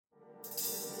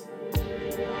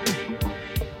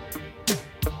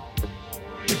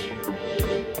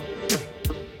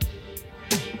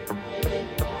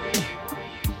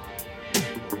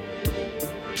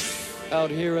Out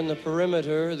here in the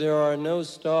perimeter, there are no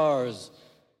stars.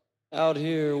 Out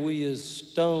here, we is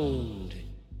stoned,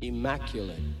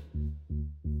 immaculate.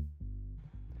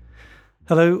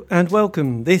 Hello and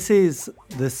welcome. This is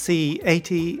the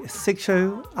C86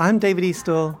 show. I'm David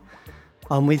Eastaugh.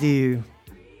 I'm with you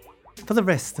for the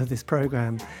rest of this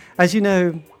programme. As you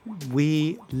know,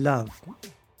 we love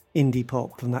indie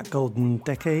pop from that golden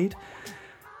decade.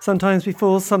 Sometimes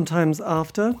before, sometimes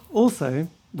after. Also,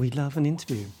 we love an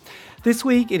interview. This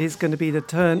week it is going to be the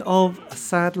turn of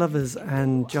Sad Lovers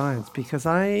and Giants because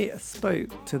I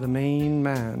spoke to the main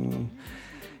man.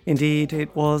 Indeed,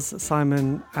 it was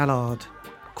Simon Allard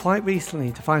quite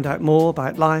recently to find out more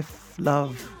about life,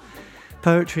 love,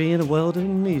 poetry and a world of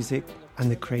music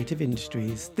and the creative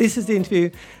industries. This is the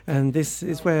interview, and this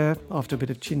is where, after a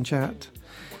bit of chin-chat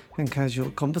and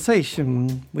casual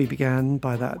conversation, we began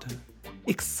by that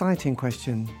exciting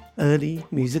question, early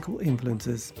musical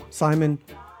influences. Simon,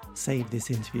 save this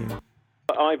interview.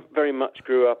 I very much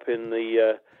grew up in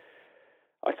the,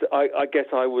 I guess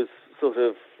I was sort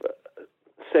of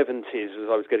 70s as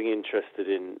I was getting interested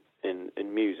in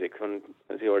music. And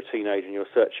as you're a teenager and you're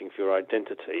searching for your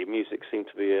identity, music seemed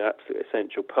to be an absolutely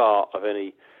essential part of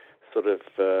any sort of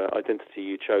identity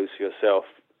you chose for yourself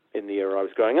in the era I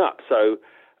was growing up. So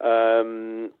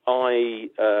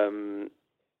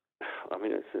I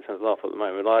mean, it sounds laughable at the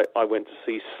moment. I went to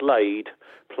see Slade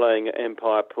playing at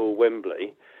Empire Pool,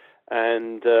 Wembley,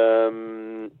 and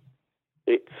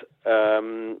it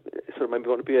sort of made me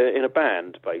want to be in a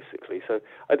band, basically. So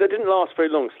they didn't last very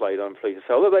long, Slade, I'm pleased to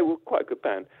say, although they were quite a good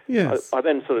band. Yes. I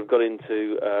then sort of got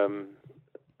into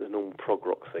the normal prog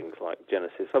rock things like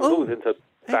Genesis. I was always into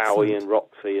Bowie and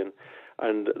Roxy and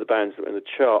the bands that were in the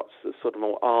charts, the sort of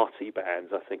more arty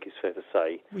bands, I think is fair to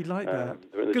say. We like that.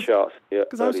 They're in the charts.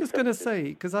 Because I was just going to say,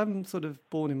 because I'm sort of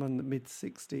born in the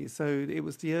mid-'60s, so it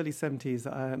was the early 70s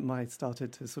that I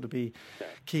started to sort of be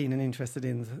keen and interested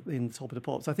in Top of the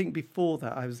Pops. I think before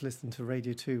that I was listening to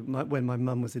Radio 2 when my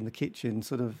mum was in the kitchen,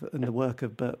 sort of in the work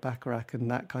of Burt Bacharach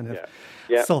and that kind of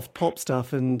soft pop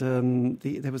stuff. And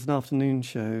there was an afternoon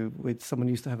show with someone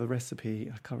who used to have a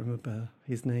recipe. I can't remember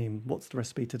his name. What's the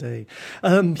recipe today?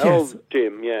 Yes. Oh,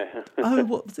 Jim, yeah.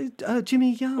 What was it?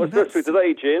 Jimmy Young. What's the recipe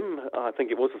today, Jim? I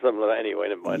think it was something like that anyway,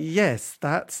 never mind. Yes,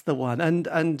 that's the one.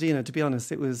 And you know, to be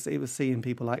honest, it was seeing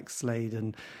people like Slade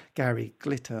and Gary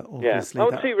Glitter, obviously.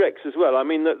 Yeah. T-Rex as well. I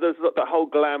mean, there's that whole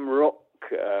glam rock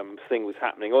thing was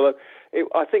happening. Although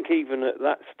I think even at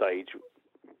that stage,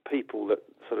 people that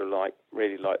sort of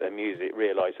really like their music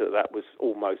realised that was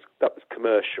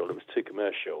commercial. It was too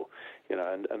commercial, you know,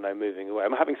 and they're moving away. I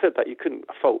mean, having said that, you couldn't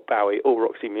fault Bowie or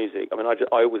Roxy Music. I mean, I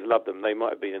always loved them. They might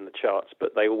have been in the charts,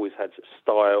 but they always had such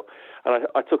style. And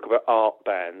I talk about art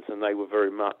bands, and they were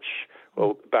very much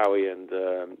Bowie and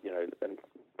and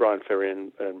Brian Ferry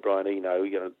and Brian Eno.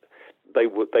 You know, they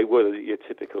were your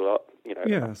typical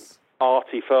yes.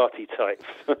 arty-farty types.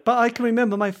 But I can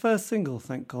remember my first single,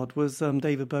 thank God, was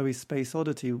David Bowie's Space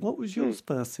Oddity. What was your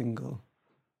first single?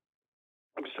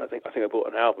 I think I bought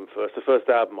an album first. The first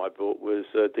album I bought was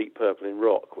Deep Purple in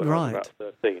Rock when I was about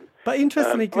 13. But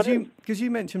interestingly, because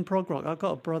you mentioned prog rock, I've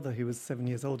got a brother who was 7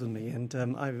 years older than me, and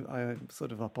I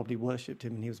probably worshipped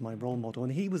him, and he was my role model,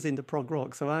 and he was into prog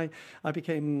rock, so I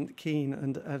became keen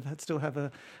and still have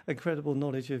an incredible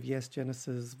knowledge of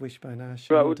Genesis, Wishbone Ash.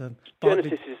 Well,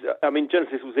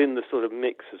 Genesis was in the sort of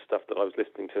mix of stuff that I was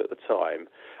listening to at the time.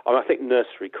 I think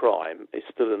Nursery Crime is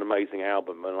still an amazing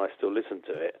album, and I still listen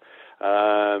to it.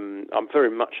 I'm very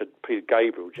much a Peter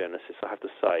Gabriel Genesis, I have to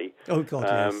say. Oh, God,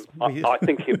 yes. I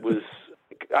think it was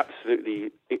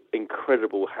absolutely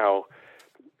incredible how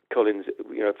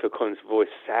Phil Collins' voice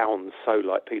sounds so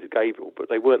like Peter Gabriel, but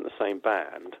they weren't the same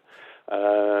band.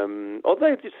 Although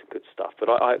they did some good stuff, but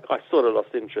I sort of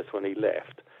lost interest when he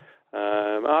left.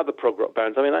 Other prog rock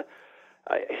bands, I mean,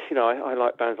 I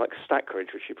like bands like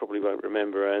Stackridge, which you probably won't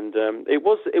remember, and it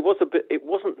wasn't, I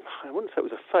wouldn't say it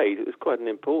was a phase, it was quite an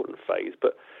important phase,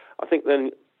 but I think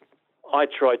then I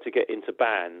tried to get into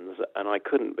bands, and I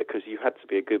couldn't because you had to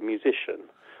be a good musician.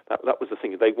 That was the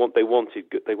thing. There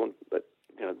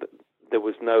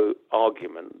was no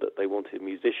argument that they wanted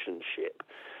musicianship.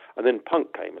 And then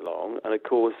punk came along, and of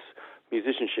course,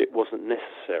 musicianship wasn't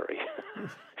necessary,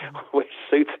 which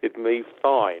suited me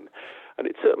fine. And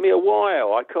it took me a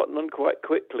while. I cottoned on quite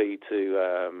quickly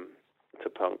to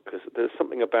punk because there's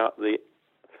something about the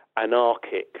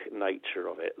anarchic nature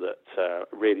of it that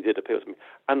really did appeal to me,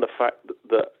 and the fact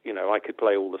that I could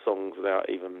play all the songs without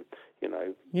even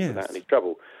without any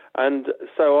trouble. And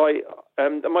so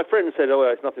and my friend said, "Oh,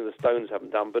 well, it's nothing the Stones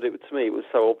haven't done," but to me, it was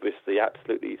so obviously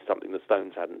absolutely something the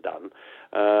Stones hadn't done.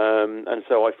 And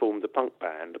so I formed a punk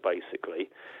band, basically.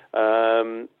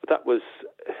 That was,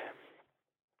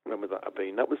 when would that have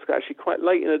been? That was actually quite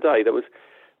late in the day. There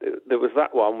was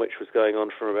that one which was going on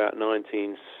from about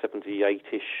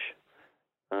 1978-ish.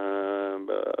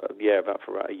 About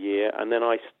for about a year, and then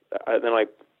I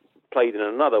played in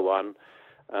another one,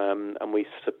 and we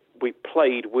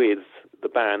played with the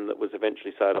band that was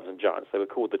eventually Sad Loves and Giants. They were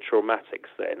called the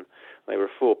Traumatics then. They were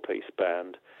a 4-piece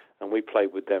band, and we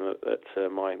played with them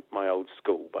at my old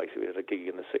school. Basically, we had a gig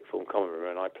in the sixth form common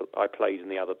room, and I played in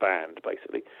the other band.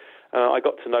 Basically, I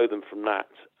got to know them from that,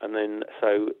 and then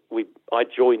I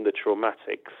joined the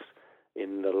Traumatics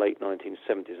in the late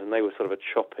 1970s, and they were sort of a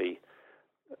choppy.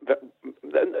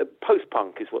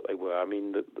 Post-punk is what they were. I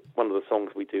mean, one of the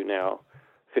songs we do now,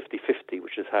 50/50,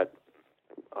 which has had,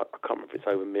 I can't remember if it's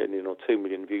over 1 million or 2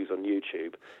 million views on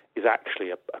YouTube, is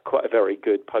actually quite a very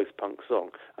good post-punk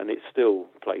song, and it's still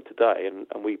played today, and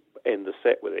we end the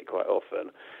set with it quite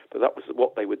often. But that was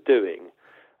what they were doing,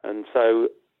 and so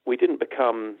we didn't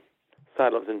become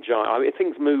Sad Loves and Giants. I mean,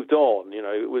 things moved on.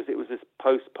 It was this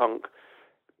post-punk,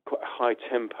 quite high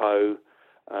tempo.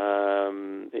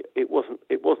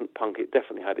 It wasn't punk. It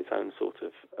definitely had its own sort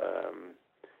of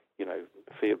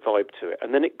vibe to it,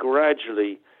 and then it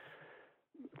gradually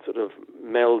sort of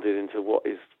melded into what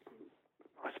is,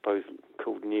 I suppose,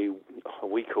 called new.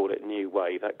 We call it new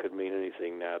wave. That could mean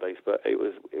anything nowadays, but it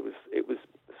was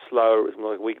slower. It was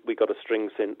more like we got a string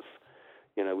synth.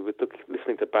 We were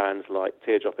listening to bands like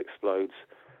Teardrop Explodes,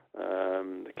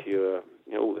 The Cure,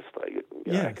 all the stuff.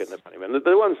 Yes.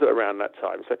 The ones that were around that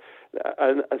time. So,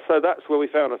 and so that's where we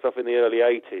found ourselves in the early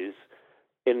 80s,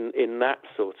 in that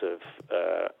sort of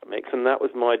mix, and that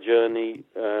was my journey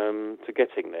to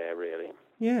getting there, really.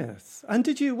 Yes. And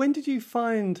when did you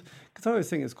find? Because I always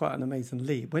think it's quite an amazing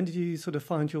leap. When did you sort of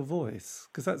find your voice?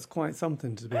 Because that's quite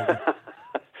something to be.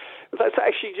 That's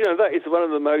actually, that is one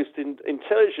of the most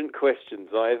intelligent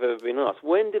questions I've ever been asked.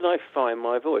 When did I find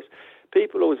my voice?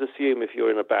 People always assume if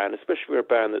you're in a band, especially if you're a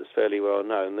band that's fairly well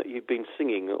known, that you've been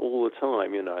singing all the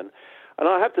time, And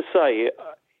I have to say,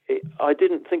 I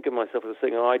didn't think of myself as a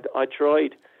singer. I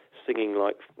tried singing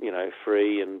like,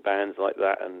 Free and bands like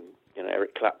that, and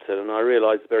Eric Clapton, and I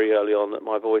realised very early on that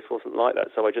my voice wasn't like that,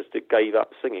 so I just gave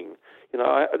up singing.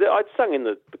 I'd sung in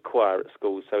the choir at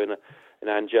school, so in an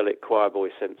angelic choir boy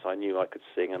sense, I knew I could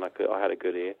sing, and I had a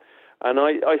good ear. And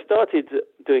I started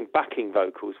doing backing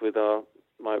vocals with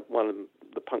one of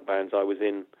the punk bands I was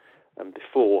in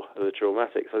before the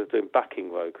Traumatics. I was doing backing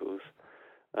vocals.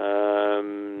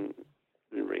 Didn't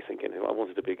really think anything. I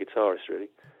wanted to be a guitarist, really.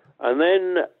 And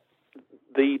then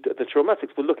the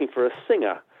Traumatics were looking for a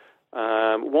singer.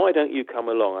 Why don't you come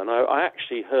along? And I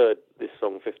actually heard this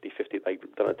song 50/50.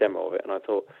 They'd done a demo of it, and I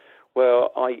thought,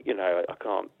 well, I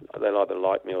can't. They'll either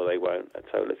like me or they won't. And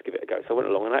so let's give it a go. So I went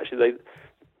along, and actually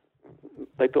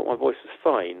they thought my voice was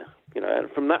fine.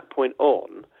 And from that point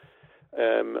on,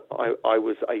 I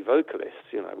was a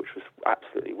vocalist, which was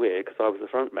absolutely weird because I was the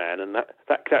front man, and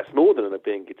that's more than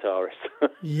being guitarist.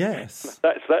 Yes,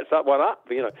 that's that one up,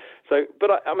 So,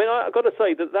 but I got to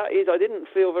say that is, I didn't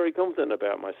feel very confident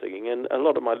about my singing, and a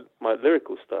lot of my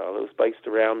lyrical style was based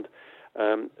around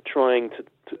trying to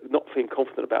not feeling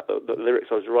confident about the lyrics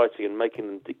I was writing and making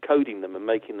them, decoding them and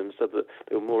making them so that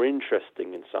they were more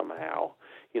interesting in somehow.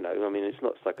 It's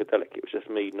not psychedelic. It was just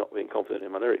me not being confident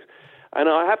in my lyrics. And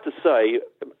I have to say,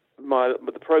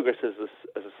 the progress as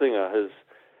a singer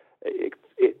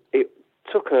it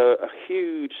took a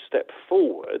huge step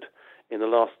forward in the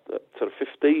last sort of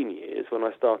 15 years when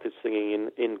I started singing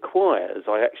in choirs.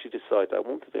 I actually decided I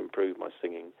wanted to improve my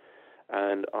singing.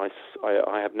 And I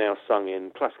have now sung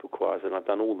in classical choirs, and I've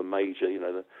done all the major,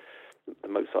 the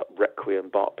Mozart Requiem,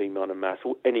 Bach B minor Mass,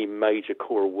 any major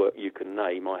choral work you can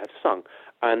name, I have sung.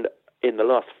 And in the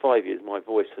last 5 years, my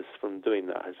voice from doing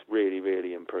that has really,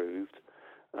 really improved.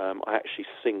 I actually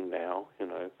sing now,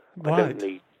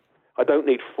 Right. I don't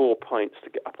need 4 pints to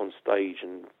get up on stage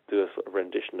and do a sort of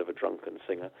rendition of a drunken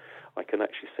singer. I can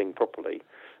actually sing properly.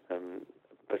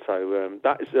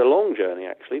 That is a long journey,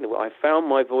 actually. I found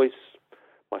my voice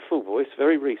my full voice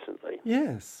very recently.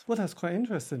 Yes, well, that's quite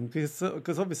interesting because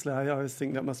obviously I always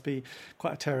think that must be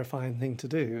quite a terrifying thing to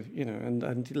do,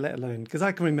 and let alone because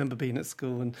I can remember being at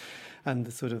school and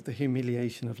the sort of the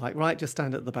humiliation of like, right, just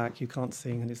stand at the back, you can't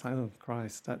sing, and it's like, oh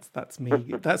Christ, that's me,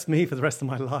 that's me for the rest of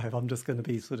my life. I'm just going to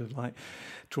be sort of like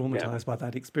traumatized by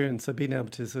that experience. So being able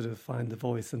to sort of find the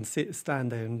voice and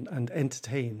stand there and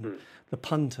entertain the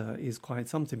punter is quite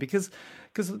something because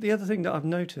the other thing that I've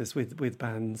noticed with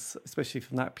bands, especially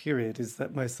from that period, is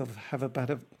that most have about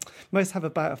a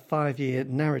 5-year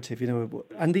narrative,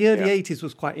 and the early 80s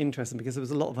was quite interesting because there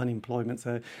was a lot of unemployment,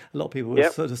 so a lot of people were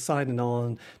sort of signing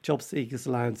on. Job seekers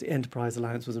allowance, the enterprise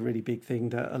allowance was a really big thing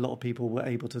that a lot of people were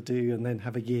able to do, and then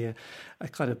have a year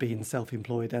kind of being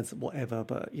self-employed as whatever,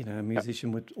 but a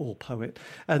musician or poet,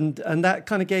 and that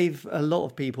kind of gave a lot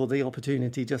of people the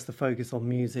opportunity just to focus on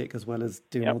music as well as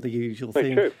doing all the usual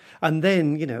things. True. And then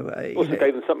also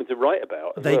gave them something to write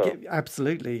about.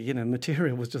 Absolutely,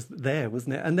 material was just there,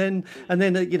 wasn't it? And then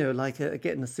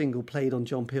getting a single played on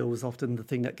John Peel was often the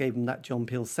thing that gave them that John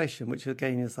Peel session, which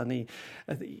again is suddenly,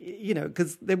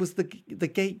 because there was the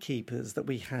gatekeepers that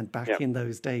we had back in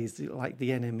those days, like the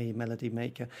NME, Melody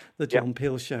Maker, the John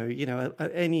Peel show.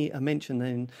 A mention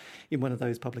in one of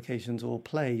those publications or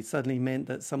play suddenly meant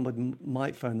that someone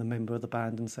might phone the member of the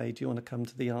band and say, "Do you want to come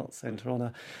to the Arts Centre on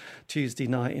a Tuesday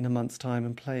night in a month's time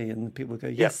and play?" And people would go,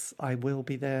 "Yes, I will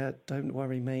be there. Don't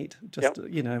worry, mate. Just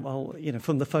I'll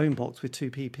from the phone box with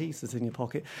 2p pieces in your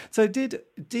pocket." So did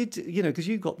because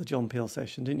you got the John Peel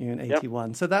session, didn't you, in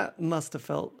 81? So that must have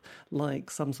felt like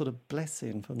some sort of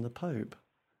blessing from the Pope.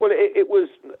 Well, it was.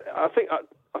 I think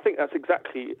that's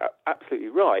absolutely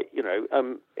right.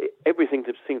 Everything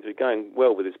seemed to be going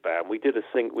well with this band. We did a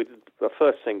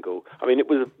first single. I mean, it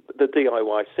was the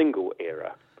DIY single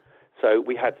era, so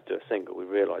we had to do a single. We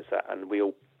realised that, and we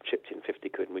all chipped in 50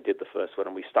 quid, and we did the first one,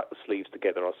 and we stuck the sleeves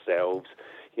together ourselves.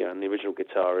 And the original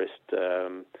guitarist,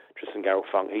 Tristan Garrell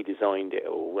Funk, he designed it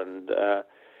all, and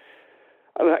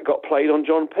that got played on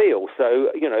John Peel.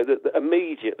 So,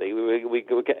 immediately we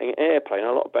were getting airplay, and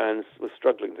a lot of bands were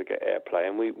struggling to get airplay,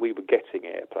 and we were getting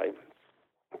airplay.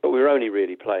 But we were only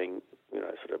really playing,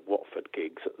 sort of Watford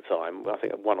gigs at the time. I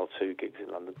think 1 or 2 gigs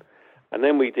in London. And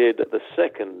then we did the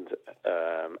second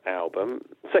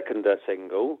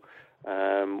single,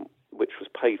 which was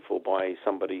paid for by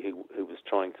somebody who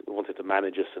wanted to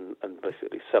manage us and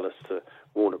basically sell us to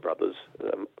Warner Brothers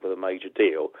with a major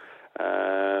deal.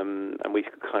 And we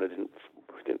kind of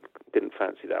didn't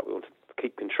fancy that. We wanted to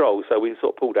keep control, so we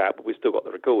sort of pulled out. But we still got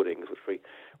the recordings, which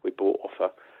we bought off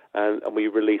her, and we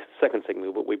released the second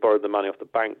single. But we borrowed the money off the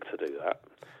bank to do that.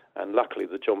 And luckily,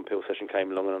 the John Peel session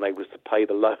came along and enabled us to pay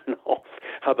the loan off.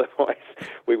 Otherwise,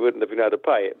 we wouldn't have been able to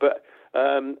pay it. But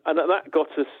and that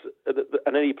got us,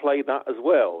 and then he played that as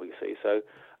well. You see, so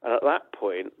and at that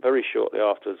point, very shortly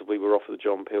afterwards, we were off the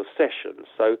John Peel session.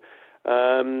 So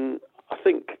I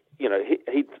think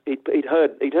he'd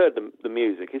heard the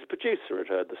music. His producer had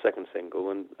heard the second single,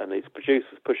 and his producer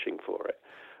was pushing for it.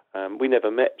 We never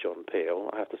met John Peel,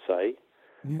 I have to say,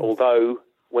 although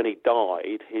when he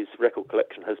died, his record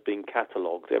collection has been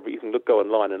catalogued. You can go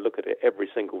online and look at it. Every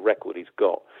single record he's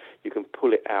got, you can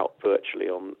pull it out virtually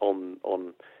on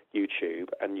YouTube,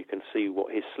 and you can see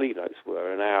what his sleeve notes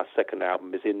were. And our second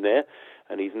album is in there,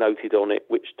 and he's noted on it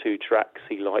which 2 tracks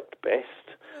he liked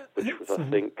best, which was, I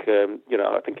think,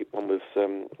 I think one was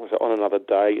it On Another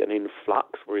Day and In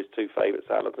Flux were his 2 favourites,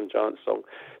 Atlas and Giant Song.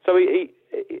 So he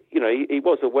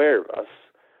was aware of us.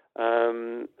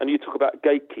 And you talk about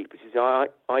gatekeepers.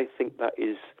 I think that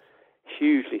is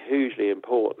hugely, hugely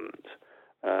important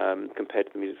compared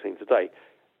to the music scene today.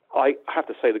 I have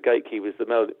to say the gatekeepers,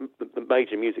 the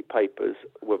major music papers,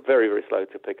 were very, very slow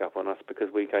to pick up on us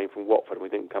because we came from Watford and we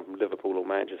didn't come from Liverpool or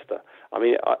Manchester. I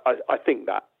mean, I think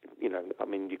that,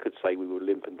 you could say we were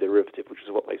limp and derivative, which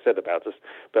is what they said about us,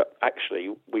 but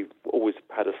actually we've always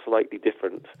had a slightly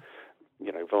different,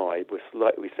 vibe.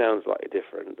 We sound slightly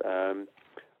different.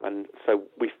 And so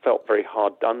we felt very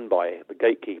hard done by it. The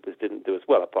gatekeepers didn't do as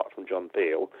well, apart from John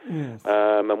Peel. Yes.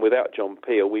 And without John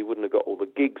Peel, we wouldn't have got all the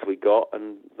gigs we got,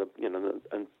 and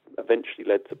and eventually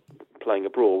led to playing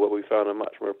abroad, where we found a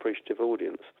much more appreciative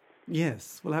audience.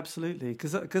 Yes, well, absolutely.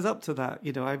 Because up to that,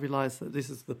 I realise that this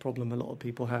is the problem a lot of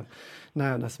people have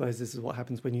now, and I suppose this is what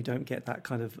happens when you don't get that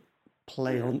kind of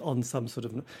play on some sort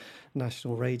of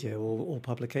national radio or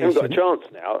publication. We've got a chance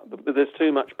now. There's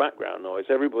too much background noise.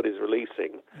 Everybody's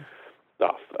releasing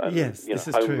stuff, and, yes, this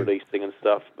is home true. Releasing and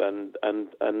stuff, and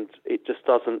it just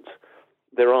doesn't.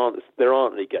 there aren't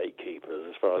any gatekeepers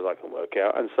as far as I can work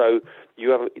out, and so you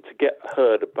have to get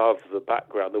heard above the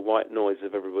background, the white noise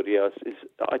of everybody else.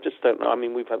 I just don't know. I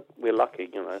mean, we're lucky,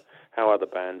 how other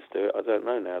bands do it. I don't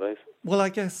know nowadays. Well, I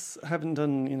guess having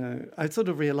done, I sort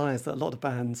of realised that a lot of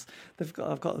bands,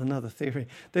 I've got another theory.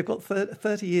 They've got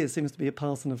 30 years seems to be a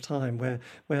passing of time where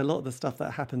a lot of the stuff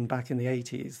that happened back in the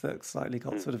 80s that slightly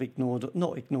got sort of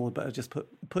not ignored, but just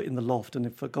put in the loft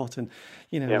and forgotten.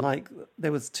 Like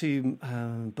there was 2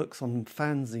 books on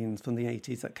fanzines from the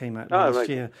 80s that came out last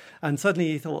year, and suddenly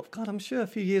you thought, God, I'm sure a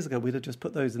few years ago we'd have just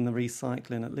put those in the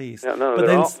recycling at least. Yeah, no, but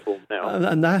they're art form now.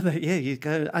 And now, you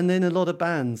go, and then a lot of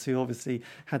bands who obviously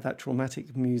had that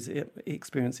traumatic music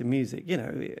experience in music,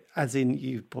 as in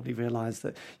you probably realise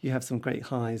that you have some great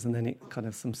highs and then it kind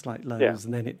of some slight lows,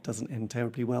 and then it doesn't end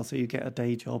terribly well, so you get a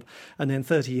day job, and then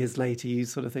 30 years later you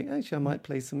sort of think, actually I might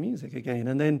play some music again,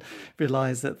 and then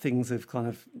realise that things have kind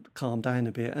of calmed down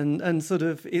a bit, and sort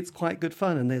of it's quite good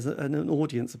fun, and there's an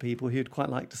audience of people who'd quite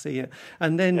like to see it,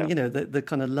 and then the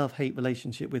kind of love-hate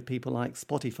relationship with people like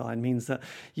Spotify means that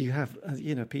you have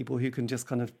people who can just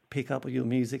kind of pick up your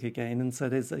music again, and so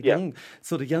there's a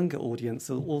younger audience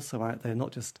also out there,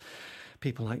 not just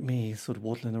people like me sort of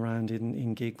waddling around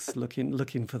in gigs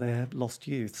looking for their lost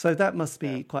youth. So that must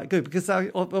be quite good, because I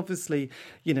obviously,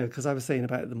 because I was saying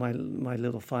about my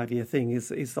little 5-year thing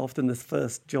is often this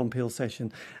first John Peel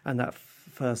session and that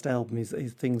first album is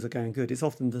things are going good. It's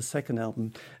often the second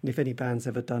album, and if any band's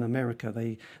ever done America,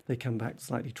 they come back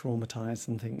slightly traumatized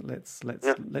and think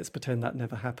let's pretend that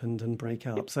never happened and break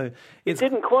up. So it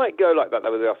didn't quite go like that.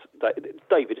 That was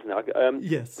David, isn't it?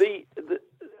 Yes.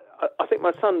 I think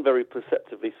my son very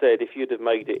perceptively said, if you'd have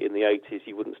made it in the 80s,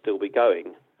 you wouldn't still be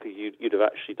going, because you'd have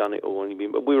actually done it all.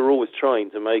 But we were always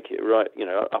trying to make it right,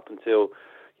 up until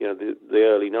the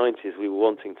early 90s. We were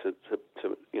wanting to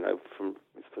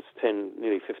for 10,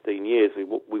 nearly 15 years,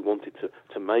 we wanted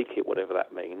to make it, whatever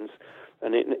that means,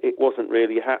 and it wasn't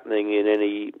really happening in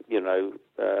any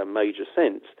major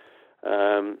sense.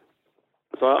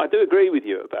 So I do agree with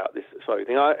you about this sort of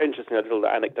thing. Interesting, a little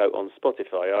anecdote on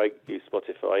Spotify. I use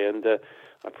Spotify, and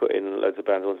I put in loads of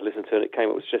bands I want to listen to, and it came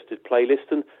up with a suggested playlist,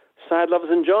 and Sad Lovers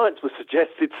and Giants was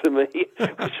suggested to me,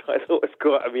 which I thought was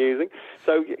quite amusing.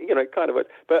 So it kind of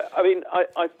works. But I mean,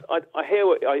 I hear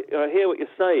what you're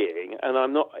saying, and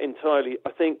I'm not entirely. I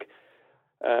think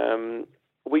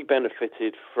we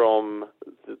benefited from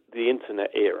the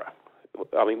internet era.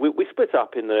 I mean, we split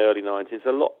up in the early 90s.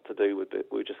 A lot to do with it.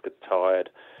 We just got tired.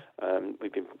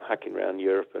 We've been hacking around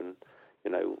Europe, and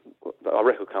our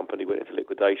record company went into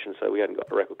liquidation, so we hadn't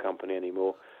got a record company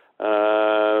anymore.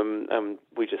 And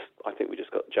I think we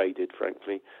just got jaded,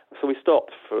 frankly. So we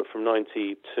stopped from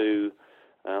 92.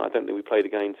 I don't think we played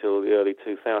again till the early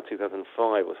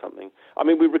 2005 or something. I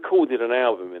mean, we recorded an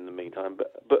album in the meantime,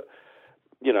 but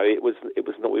it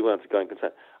was not. We weren't a going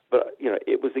concern. But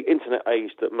it was the internet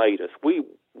age that made us.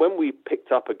 When we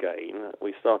picked up again,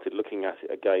 we started looking at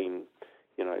it again,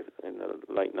 in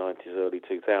the late 90s, early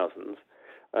 2000s.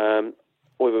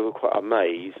 We were quite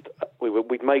amazed.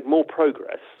 We'd made more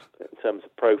progress in terms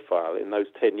of profile in those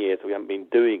 10 years. We hadn't been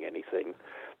doing anything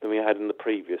than we had in the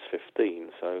previous 15.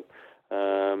 So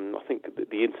I think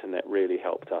the internet really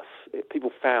helped us.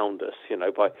 People found us,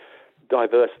 by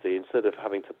diversity, instead of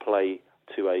having to play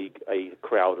to a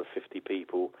crowd of 50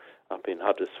 people up in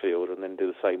Huddersfield and then do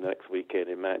the same the next weekend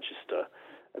in Manchester.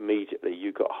 Immediately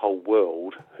you got a whole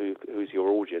world who's your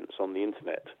audience on the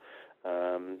internet.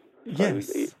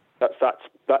 Yes.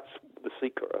 That's the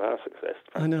secret of our success,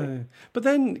 frankly. I know. But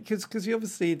then, because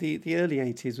obviously the early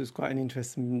 80s was quite an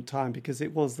interesting time, because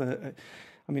it was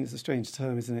it's a strange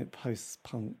term, isn't it?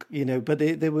 Post-punk, but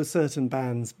there were certain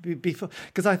bands before,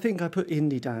 because I think I put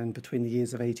indie down between the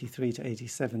years of 83 to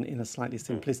 87 in a slightly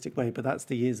simplistic way, but that's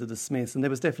the years of the Smiths, and there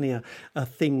was definitely a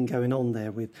thing going on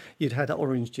there with, you'd had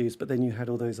Orange Juice, but then you had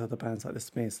all those other bands like the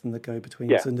Smiths and the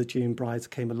Go-Betweens and the June Brides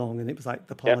came along, and it was like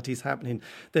the party's happening.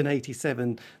 Then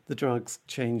 87, the drugs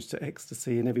changed to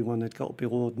ecstasy, and everyone had got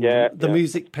bored, and the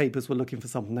music papers were looking for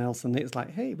something else, and it's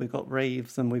like, hey, we've got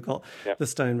raves, and we've got the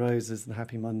Stone Roses and the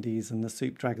Happy Mondays, and the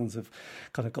Soup Dragons have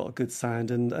kind of got a good sound,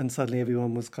 and suddenly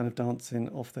everyone was kind of dancing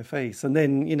off their face. And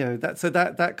then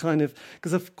that kind of,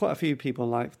 because quite a few people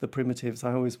like the Primitives,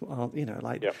 I always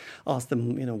ask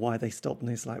them why they stopped, and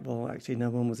it's like, well, actually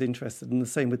no one was interested. And the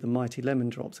same with the Mighty Lemon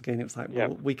Drops. Again, it was like,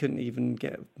 well, we couldn't even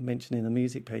get mentioned in a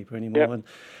music paper anymore.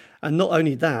 And not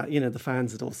only that, the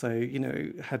fans had also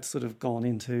had sort of gone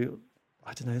into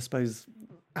I don't know, I suppose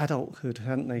adulthood,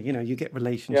 hadn't they? You know, you get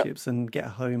relationships and get a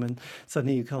home, and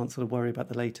suddenly you can't sort of worry about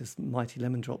the latest Mighty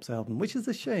Lemon Drops album, which is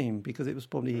a shame because it was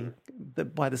probably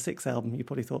by the sixth album you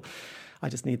probably thought, I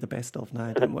just need the best of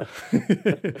now, don't we?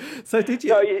 So did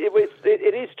you? No,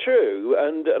 it is true,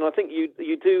 and I think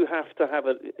you do have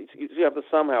to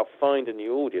somehow find a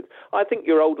new audience. I think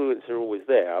your old audience are always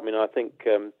there. I mean, I think.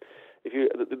 If you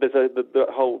there's the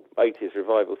whole 80s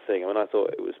revival thing. I mean, I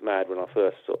thought it was mad when I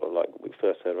first we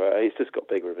first heard about it. It's just got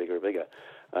bigger and bigger and bigger,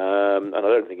 and I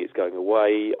don't think it's going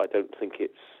away. I don't think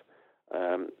it's.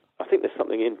 I think there's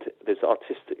something there's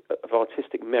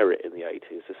artistic merit in the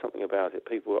 80s. There's something about it.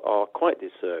 People are quite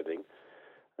discerning.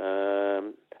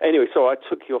 Anyway, so I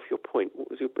took you off your point. What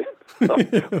was your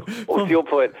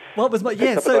point? What was my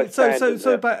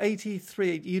so about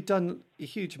 83, you'd done a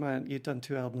huge amount. You'd done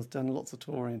 2 albums, done lots of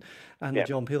touring, and the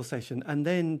John Peel session. And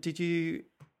then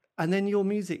and then your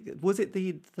music, was it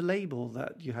the label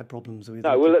that you had problems with?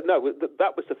 No, that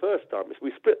was the first time.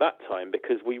 We split that time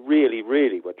because we really,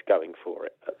 really were going for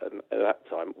it at that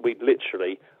time.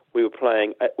 We were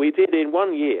playing. We did in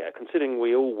 1 year, considering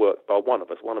we all worked by one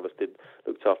of us. One of us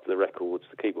looked after the records,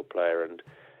 the keyboard player, and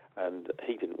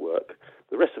he didn't work.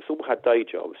 The rest of us all had day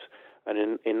jobs.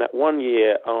 And in that 1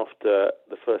 year after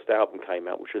the first album came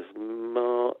out, which was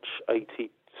March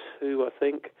 '82, I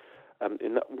think,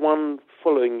 in that one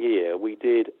following year, we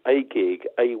did a gig,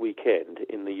 a weekend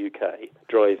in the UK,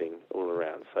 driving all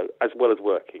around, so as well as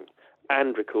working,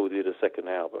 and recorded a second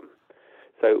album.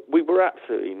 So we were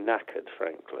absolutely knackered,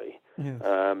 frankly. Yes.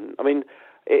 I mean,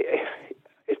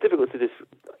 it's difficult to just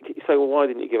say, well, why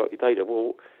didn't you give up your day job?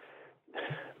 Well,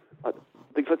 I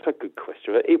think that's a good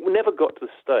question. It never got to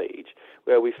the stage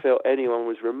where we felt anyone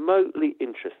was remotely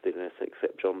interested in us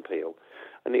except John Peel.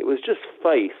 And it was just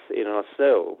faith in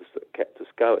ourselves that kept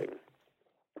us going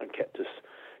and kept us,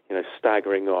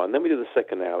 staggering on. Then we did the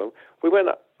second album. We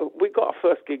got our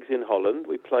first gigs in Holland.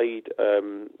 We played,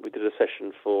 we did a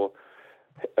session for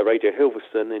Radio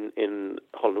Hilversum in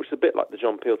Holland, which is a bit like the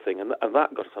John Peel thing, and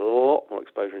that got us a lot more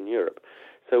exposure in Europe.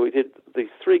 So we did these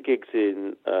 3 gigs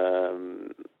in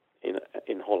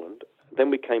Holland. Then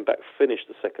we came back, finished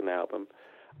the second album,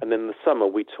 and then in the summer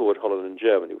we toured Holland and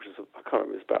Germany, which was, I can't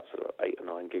remember, it was about sort of 8 or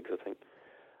 9 gigs, I think.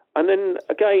 And then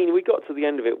again, we got to the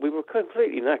end of it. We were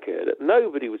completely knackered.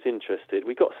 Nobody was interested.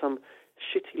 We got some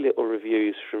shitty little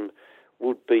reviews from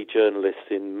would-be journalists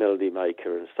in Melody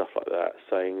Maker and stuff like that,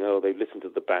 saying, oh, they've listened to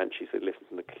the Banshees, they've listened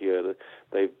to the Cure,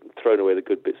 they've thrown away the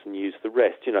good bits and used the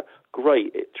rest.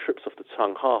 Great, it trips off the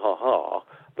tongue, ha, ha, ha.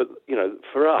 But,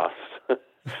 for us,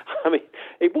 I mean,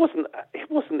 it wasn't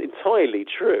entirely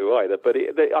true either, but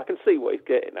I can see what he's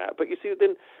getting at. But you see,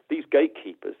 then these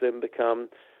gatekeepers then become,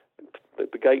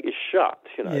 the gate is shut,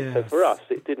 Yes. So for us,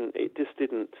 it just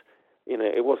didn't,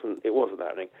 it wasn't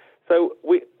happening. So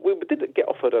we did get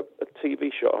offered a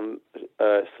TV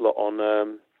slot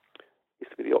on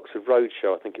used to be the Oxford Road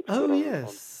show, I think it was. Oh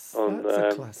yes,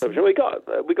 that's a classic. Television.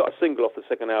 We got a single off the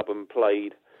second album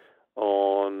played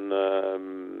on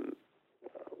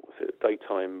was it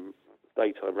daytime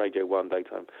Radio 1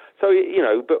 daytime. So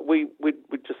but we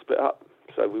just split up,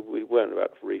 so we weren't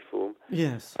about to reform.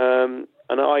 Yes. And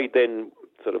I then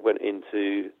sort of went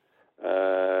into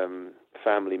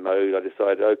family mode. I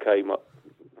decided, okay,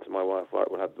 to my wife, right,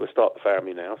 we'll start the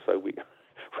family now. So we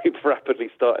rapidly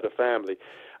started a family.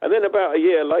 And then about a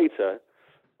year later,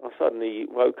 I suddenly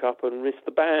woke up and missed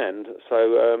the band.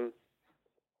 So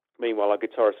meanwhile, our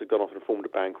guitarist had gone off and formed a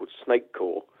band called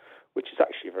Snakecore, which is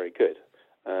actually very good,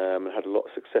 and had a lot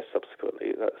of success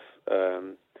subsequently.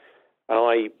 And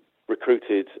I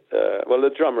recruited,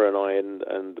 the drummer and I and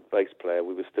the bass player,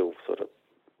 we were still sort of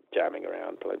jamming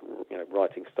around,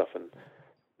 writing stuff and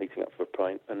meeting up for a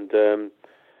pint. And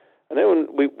then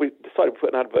we decided to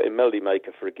put an advert in Melody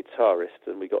Maker for a guitarist,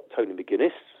 and we got Tony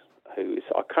McGuinness, who is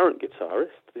our current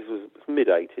guitarist. This was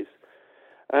mid-'80s.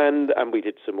 And we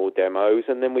did some more demos,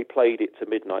 and then we played it to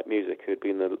Midnight Music, who had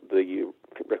been the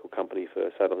record company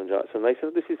for Sad Lovers and Giants, and they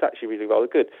said, this is actually really rather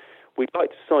good. We'd like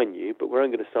to sign you, but we're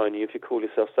only going to sign you if you call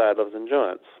yourself Sad Lovers and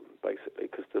Giants, basically,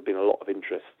 because there'd been a lot of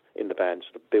interest in the band,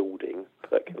 sort of building,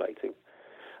 percolating.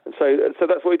 And so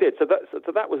that's what we did. So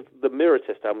that was the Mirror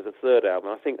Test album, was the third album.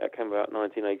 I think that came about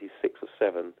 1986 or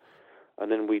 7.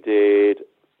 And then we did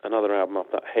another album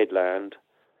after that, Headland.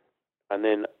 And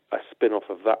then a spin-off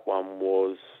of that one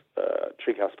was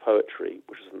Treehouse Poetry,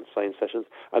 which was in the same sessions.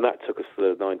 And that took us to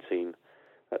the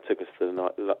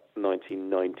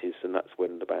 1990s, and that's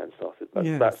when the band started.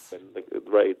 That's when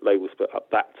the label split up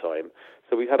that time.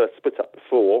 So we had a split up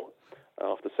before,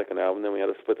 after the second album, then we had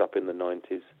a split up in the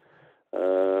 90s.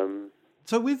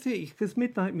 So with because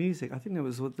Midnight Music, I think there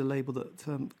was the label that,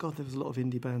 there was a lot of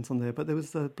indie bands on there, but there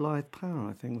was Blythe Power,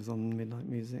 I think, was on Midnight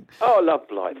Music. Oh, I love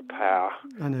Blythe Power.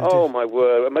 I know. Oh, my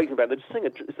word, amazing band. The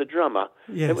singer is the drummer.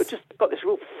 Yes. It just got this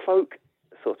real folk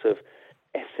sort of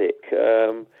ethic.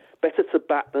 Better to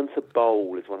bat than to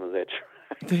bowl is one of their tracks.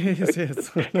 Yes. It's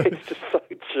just so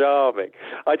charming.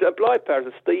 Blythe Power is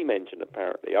a steam engine,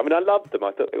 apparently. I mean, I loved them.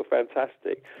 I thought they were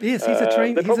fantastic. Yes, he's a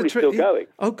train. They're probably still going.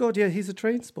 Oh God, yeah, he's a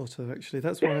train spotter. Actually,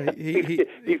 that's why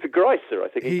he's a Greiser. I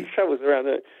think he travels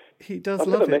around. He does I've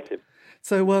love never it. met him.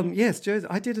 So yes, Joe,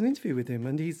 I did an interview with him,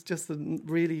 and he's just a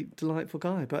really delightful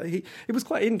guy. But it was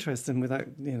quite interesting without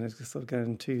sort of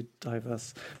going too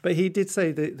diverse. But he did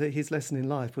say that his lesson in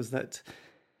life was that.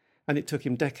 And it took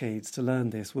him decades to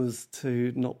learn this, was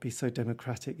to not be so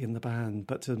democratic in the band,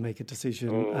 but to make a decision.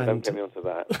 Don't get me onto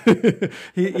that.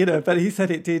 But he said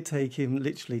it did take him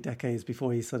literally decades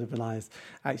before he sort of realised,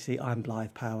 actually, I'm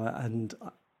Blythe Power, and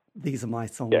these are my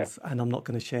songs, and I'm not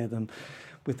going to share them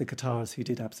with the guitarist who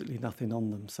did absolutely nothing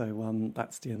on them. So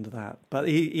that's the end of that. But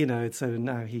so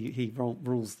now he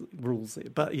rules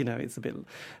it. But it's a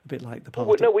bit like the party.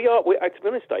 Well, no, we are. To be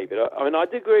honest, David, I mean, I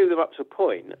do agree with him up to a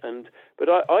point, but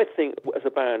I think as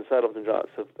a band, Sad Dogs and Giants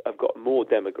have got more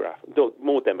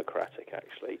democratic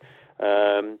actually.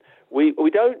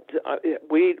 We don't.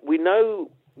 We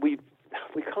know we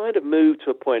kind of moved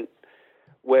to a point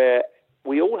where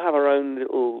we all have our own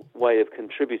little way of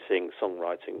contributing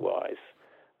songwriting-wise,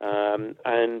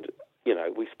 and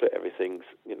we split everything.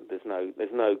 There's no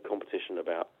competition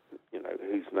about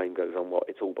whose name goes on what.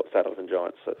 It's all but Sad Dogs and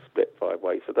Giants, so it's split 5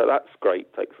 ways. So that's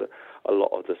great. Takes a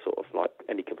lot of the sort of like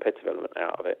any competitive element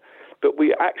out of it. But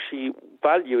we actually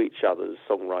value each other's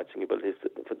songwriting abilities,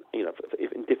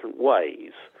 in different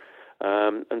ways.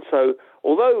 And so,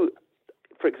 although,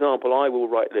 for example, I will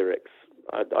write lyrics.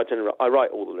 I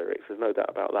write all the lyrics, there's no doubt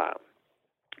about that.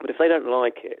 But if they don't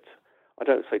like it, I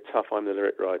don't say, tough, I'm the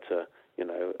lyric writer,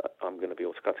 I'm going to be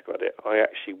autocratic about it. I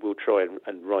actually will try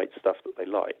and write stuff that they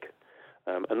like.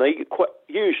 And they quite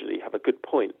usually have a good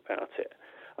point about it.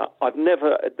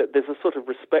 There's a sort of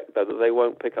respect, though, that they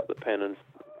won't pick up the pen and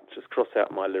just cross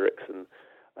out my lyrics and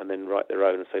then write their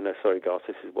own and say, no, sorry, guys,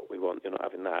 this is what we want, you're not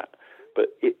having that.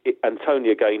 But and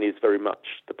Tony, again, is very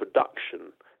much the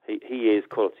production. He is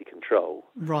quality control.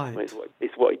 Right. I mean,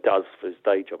 it's what he does for his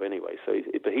day job anyway. So,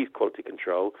 but he's quality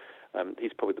control.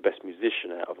 He's probably the best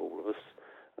musician out of all of us.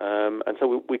 And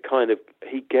so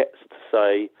he gets to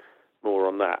say more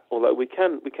on that. Although we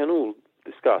can all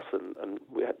discuss and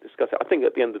we had to discuss it. I think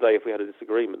at the end of the day, if we had a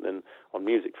disagreement, then on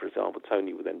music, for example,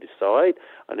 Tony would then decide,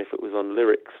 and if it was on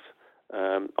lyrics,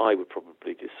 I would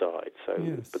probably decide. So,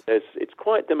 yes. But it's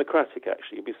quite democratic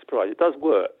actually. You'd be surprised. It does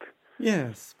work.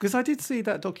 Yes, because I did see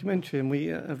that documentary, and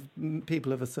we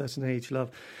people of a certain age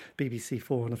love BBC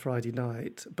 4 on a Friday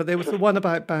night. But there was the one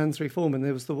about bands reform, and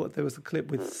there was a clip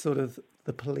with sort of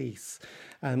the Police,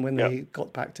 and when they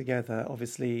got back together,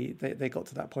 obviously they got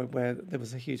to that point where there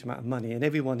was a huge amount of money, and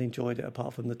everyone enjoyed it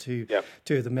apart from the two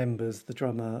of the members, the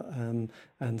drummer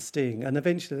and Sting, and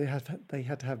eventually they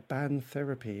had to have band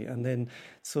therapy, and then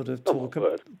sort of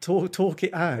talk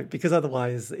it out, because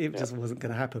otherwise it just wasn't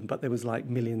going to happen. But there was like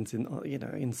millions involved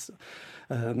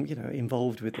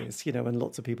with this, and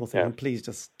lots of people thinking, please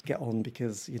just get on,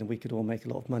 because we could all make a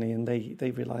lot of money, and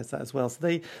they realised that as well.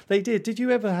 So they did. Did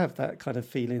you ever have that kind of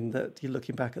feeling that you're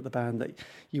looking back at the band that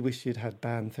you wish you'd had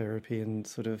band therapy and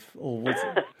sort of, or was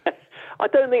it? I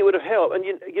don't think it would have helped. And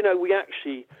we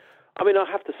actually, I mean, I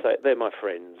have to say, they're my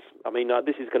friends. I mean,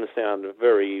 this is going to sound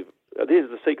very. This is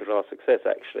the secret of our success.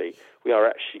 Actually, we are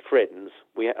actually friends.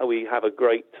 We have a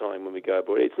great time when we go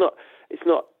abroad. It's not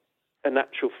a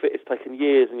natural fit. It's taken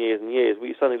years and years and years.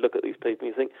 We suddenly look at these people and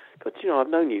you think, God, I've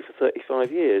known you for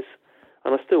 35 years,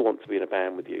 and I still want to be in a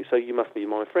band with you. So you must be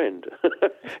my friend.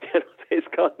 It's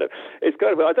kind of.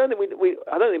 I don't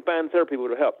think band therapy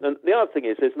would have helped. And the other thing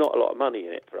is, there's not a lot of money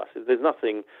in it for us. There's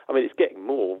nothing. I mean, it's getting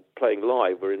more playing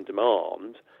live. We're in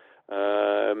demand.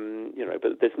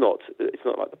 But there's not. It's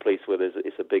not like the Police where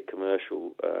it's a big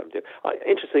commercial deal.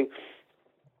 Interesting.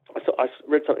 I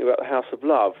read something about the House of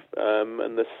Love,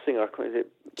 and the singer, is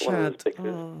it Chadwick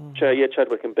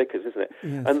and Bickers, isn't it?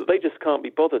 Yes. And they just can't be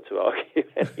bothered to argue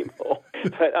anymore.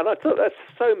 And I thought that's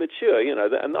so mature, and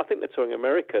I think they're touring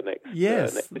America next year,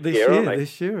 aren't they? This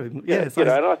year, yes. And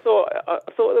I thought,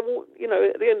 well,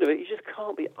 at the end of it, you just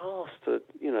can't be asked to,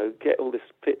 get all this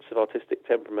bits of artistic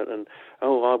temperament and, I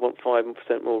want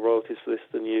 5% more royalties for this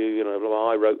than you,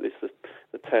 I wrote this,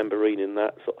 the tambourine in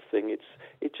that sort of thing.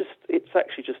 It's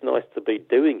actually just nice to be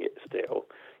doing it still,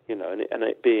 and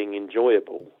it being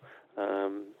enjoyable.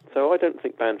 So I don't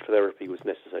think band therapy was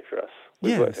necessary for us.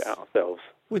 We worked it out ourselves.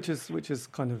 Which is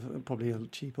kind of probably a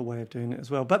cheaper way of doing it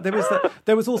as well. But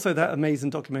there was also that amazing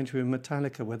documentary with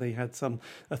Metallica where they had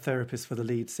a therapist for the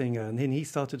lead singer, and then he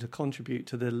started to contribute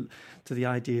to the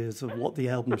ideas of what the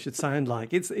album should sound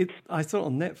like. I saw it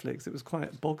on Netflix. It was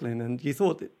quite boggling, and you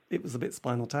thought it was a bit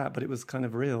Spinal Tap, but it was kind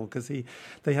of real because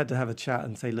they had to have a chat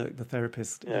and say, look, the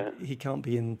therapist, he can't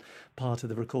be in part of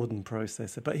the recording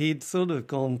process. But he'd sort of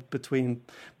gone between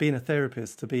being a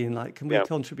therapist to being like, can I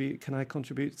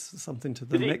contribute something to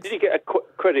the next? Did you get a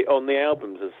credit on the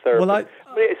albums as therapist?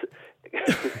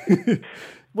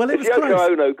 Well, it was Yoko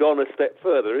Ono gone a step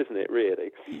further, isn't it,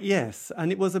 really? Yes,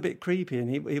 and it was a bit creepy, and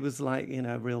he was like,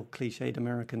 a real cliched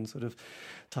American sort of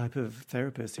type of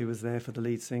therapist who was there for the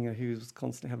lead singer who was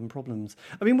constantly having problems.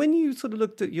 I mean, when you sort of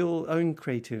looked at your own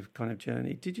creative kind of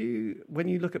journey, when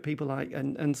you look at people like,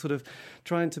 and sort of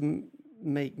trying to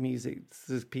make music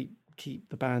to keep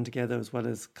the band together as well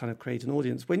as kind of create an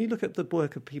audience. When you look at the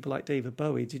work of people like David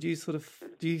Bowie, do you sort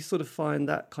of find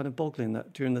that kind of boggling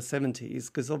that during the 70s?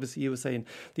 Because obviously you were saying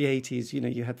the 80s,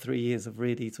 you had 3 years of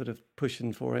really sort of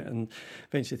pushing for it and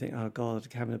eventually think, oh God,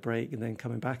 having a break and then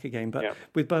coming back again. But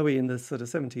with Bowie in the sort of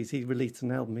 70s, he released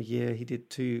an album a year. He did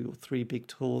 2 or 3 big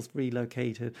tours,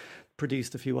 relocated,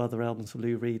 produced a few other albums for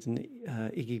Lou Reed and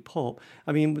Iggy Pop.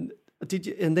 I mean, did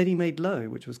you? And then he made Low,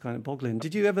 which was kind of boggling.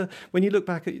 Did you ever, when you look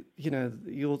back at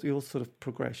your sort of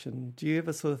progression, do you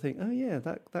ever sort of think, oh yeah,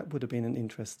 that would have been an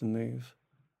interesting move?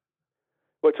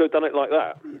 Well, to have done it like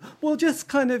that? Well, just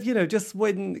kind of, just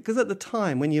when, because at the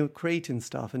time when you're creating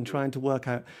stuff and trying to work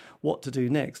out what to do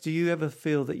next, do you ever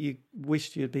feel that you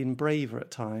wished you had been braver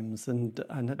at times? There's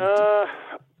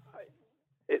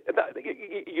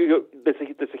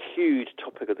a huge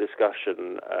topic of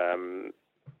discussion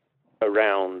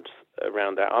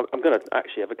around that. I'm going to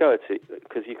actually have a go at it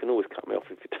because you can always cut me off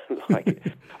if you don't like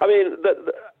it. I mean,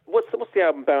 what's the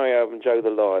album, Bowie album, Joe the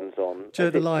Lion's on? Joe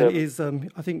the Lion is,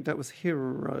 I think that was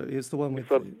Hero, is the one with...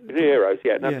 Heroes,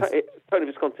 yeah. Now, yes. Tony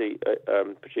Visconti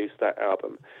produced that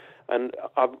album. And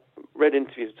I've read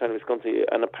interviews with Tony Visconti,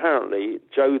 and apparently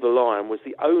Joe the Lion was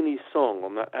the only song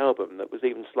on that album that was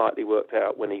even slightly worked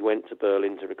out when he went to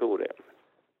Berlin to record it.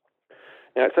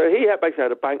 So he basically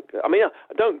had a bank. I mean,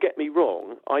 don't get me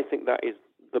wrong. I think that is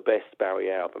the best Bowie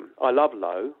album. I love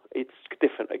Low. It's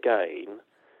different again,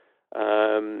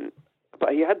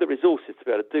 but he had the resources to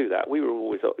be able to do that. We were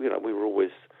always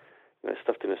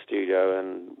stuffed in a studio,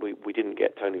 and we didn't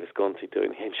get Tony Visconti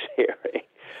doing the engineering.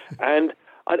 and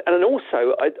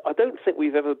also, I don't think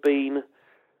we've ever been.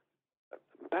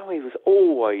 Bowie was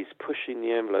always pushing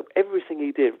the envelope. Everything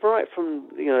he did, right from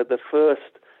the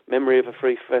first Memory of a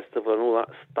Free Festival and all that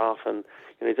stuff, and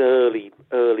his early,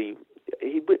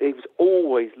 he was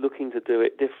always looking to do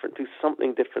it different, do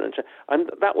something different,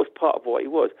 and that was part of what he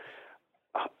was.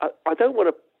 I don't want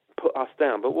to put us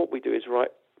down, but what we do is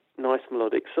write nice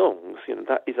melodic songs.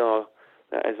 That is our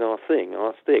thing,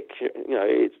 our stick.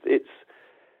 It's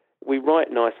we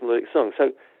write nice melodic songs.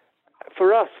 So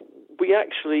for us, we're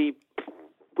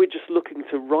just looking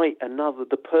to write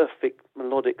the perfect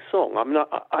melodic song. I mean,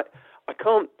 I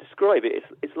can't describe it.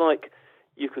 It's like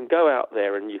you can go out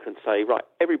there and you can say, right,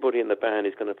 everybody in the band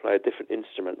is going to play a different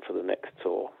instrument for the next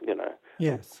tour,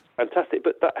 Yes. Fantastic.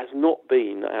 But that has not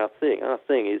been our thing. Our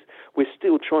thing is we're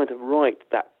still trying to write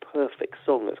that perfect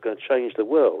song that's going to change the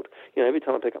world. Every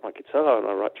time I pick up my guitar and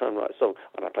I try and write a song,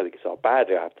 and I play the guitar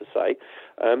badly, I have to say,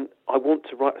 I want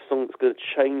to write a song that's going to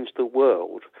change the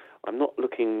world. I'm not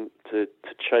looking to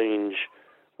change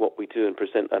what we do and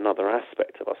present another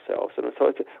aspect of ourselves. And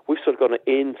so we've sort of gone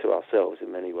into ourselves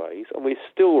in many ways, and we're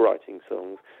still writing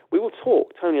songs. We will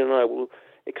talk. Tony and I will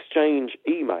exchange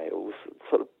emails,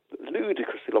 sort of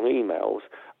ludicrously long emails,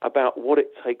 about what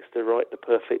it takes to write the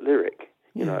perfect lyric,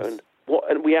 and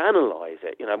we analyse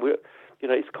it.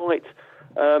 It's quite.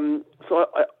 So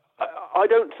I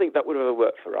don't think that would have ever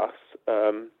worked for us.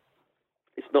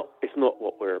 It's not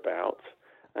what we're about.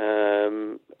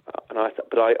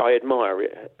 But I admire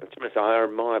it. I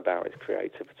admire Bowie's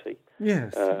creativity.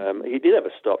 Yes. He did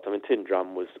ever stop. I mean, Tin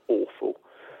Drum was awful.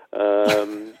 There's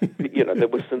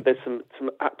some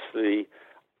absolutely.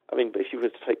 I mean, if you were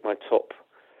to take my top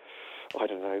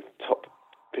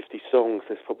 50 songs,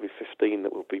 there's probably 15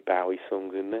 that would be Bowie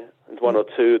songs in there, and one or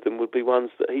two of them would be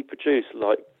ones that he produced,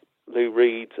 like Lou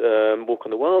Reed's "Walk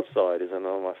on the Wild Side" is one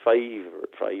of my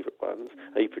favourite ones.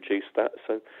 He produced that,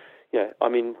 so. Yeah, I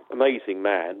mean, amazing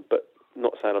man, but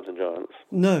not Silence and Giants.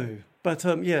 No, But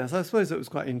yeah, so I suppose it was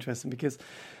quite interesting because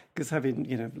having,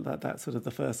 that sort of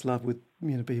the first love with,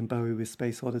 being Bowie with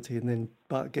Space Oddity, and then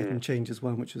but getting Changes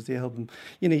One, which was the album,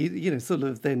 sort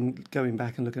of then going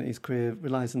back and looking at his career,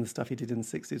 realising the stuff he did in the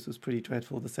 60s was pretty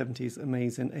dreadful, the 70s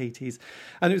amazing, 80s.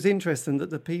 And it was interesting that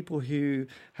the people who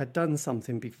had done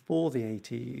something before the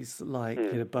 80s,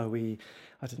 like, Bowie,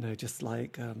 I don't know, just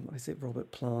like, is it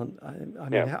Robert Plant? I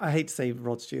mean, I hate to say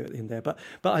Rod Stewart in there, but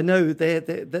I know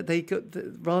they got,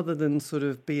 rather than sort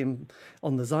of being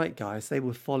on the zeitgeist, they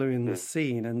were following the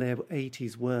scene, and their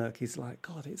 80s work is like,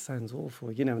 God, it sounds awful,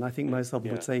 and I think most of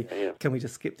them would say, can we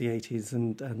just skip the 80s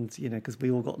and because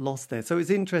we all got lost there. So it's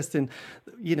interesting,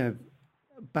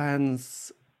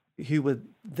 bands who were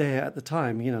there at the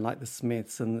time, like the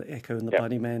Smiths and the Echo and the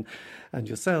Bunnymen and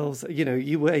yourselves,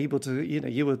 you were able to,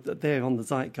 you were there on the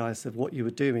zeitgeist of what you were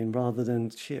doing, rather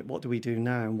than, shit, what do we do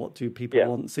now and what do people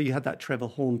want? So you had that Trevor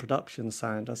Horn production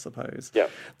sound, I suppose,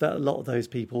 that a lot of those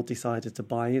people decided to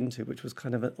buy into, which was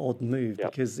kind of an odd move,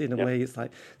 because in a way it's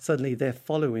like suddenly they're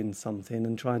following something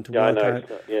and trying to work out.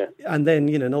 And then,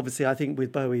 and obviously I think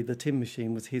with Bowie, the Tin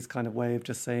Machine was his kind of way of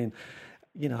just saying,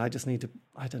 I just need to,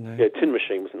 I don't know. Yeah, Tin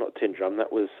Machine was not Tin Drum,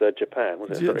 that was Japan,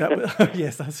 wasn't it?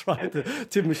 Yes, that's right, the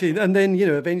Tin Machine. And then,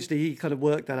 eventually he kind of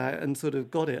worked that out and sort of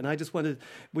got it. And I just wondered,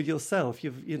 with yourself,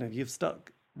 you've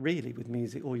stuck really with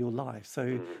music all your life.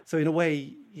 So in a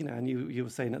way, and you were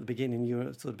saying at the beginning, you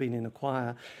were sort of been in a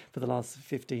choir for the last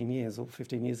 15 years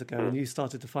ago, and you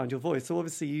started to find your voice. So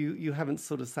obviously you haven't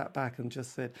sort of sat back and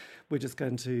just said, we're just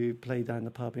going to play down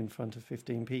the pub in front of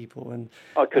 15 people. And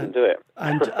I couldn't do it.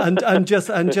 and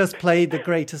just play the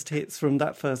greatest hits from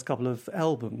that first couple of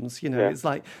albums. It's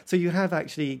like, so you have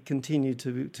actually continued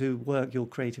to work your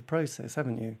creative process,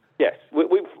 haven't you? Yes, we've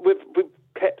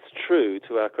kept true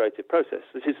to our creative process.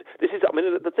 This is. I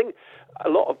mean, the thing. A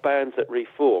lot of bands that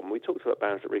reform. We talked about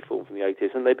bands that reform from the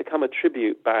 80s, and they become a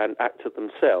tribute band act to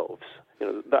themselves.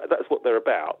 That's what they're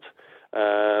about.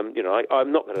 I'm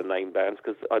not going to name bands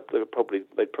because they'd probably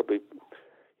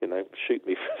shoot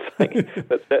me for saying.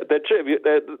 But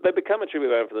they become a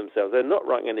tribute band for themselves. They're not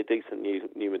writing any decent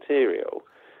new material.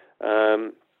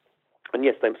 And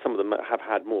yes, some of them have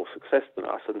had more success than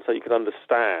us, and so you can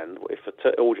understand if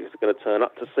an audience are going to turn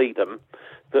up to see them,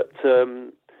 that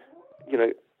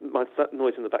that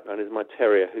noise in the background is my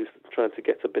terrier who's trying to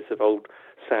get a bit of old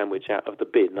sandwich out of the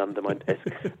bin under my desk.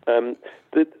 So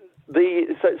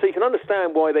you can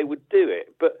understand why they would do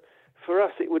it, but for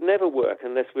us it would never work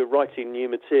unless we're writing new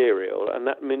material, and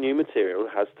that new material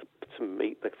has to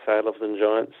meet the Sad Loves and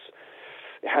Giants.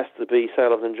 It has to be Sad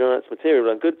Loves and Giants material,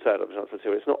 and good Sad Loves and Giants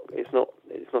material. It's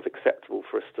not acceptable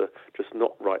for us to just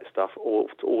not write stuff, or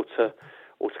to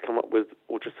come up with,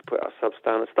 or just to put ourselves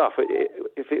down as stuff.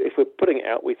 If we're putting it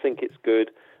out, we think it's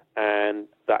good, and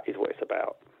that is what it's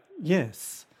about.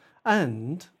 Yes,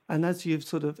 and as you've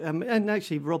sort of, and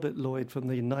actually Robert Lloyd from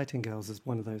the Nightingales is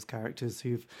one of those characters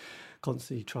who've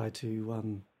constantly tried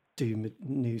to do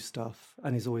new stuff,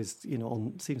 and is always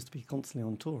seems to be constantly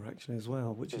on tour actually as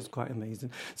well, which is quite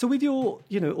amazing. So with your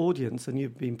audience, and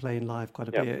you've been playing live quite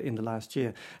a bit in the last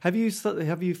year, have you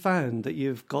found that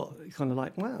you've got kind of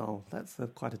like, wow, that's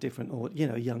quite a different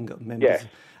younger members,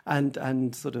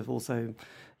 and sort of also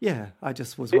I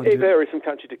just was wondering. It varies from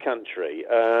country to country.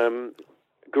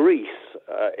 Greece,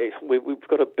 we've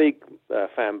got a big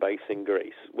fan base in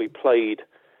Greece. We played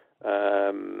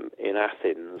in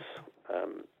Athens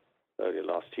earlier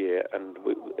last year, and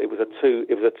it was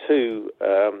two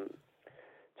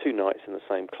nights in the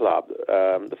same club.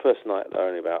 The first night there were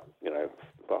only about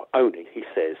he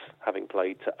says, having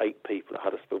played to 8 people at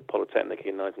Huddersfield Polytechnic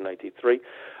in 1983,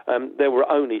 there were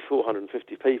only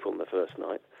 450 people on the first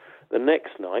night. The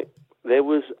next night there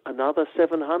was another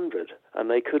 700,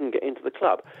 and they couldn't get into the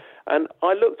club. And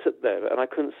I looked at them, and I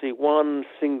couldn't see one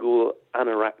single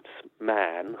anoraked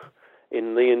man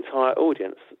in the entire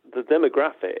audience. The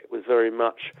demographic was very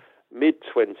much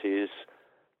mid-20s,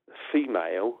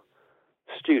 female,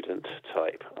 student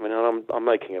type. I mean, I'm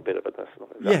making a bit of that's not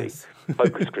exactly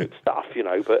focus group stuff,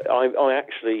 but I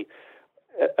actually...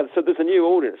 so there's a new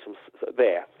audience from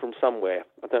somewhere.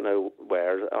 I don't know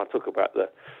where. I talk about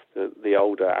the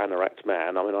older anoraked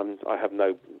man. I mean, I have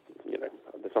no...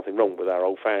 there's nothing wrong with our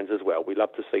old fans as well. We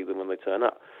love to see them when they turn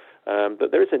up.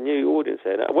 But there is a new audience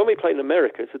there. Now, when we played in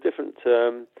America, it's a different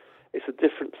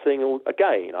thing.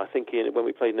 Again, I think when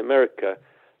we played in America,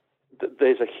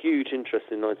 there's a huge interest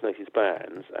in 1980s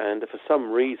bands, and for some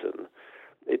reason,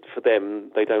 for them,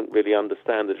 they don't really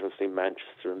understand the difference between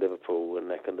Manchester and Liverpool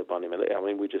and Echo and the Bunnymen. I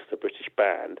mean, we're just a British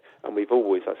band, and we've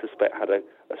always, I suspect, had a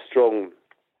strong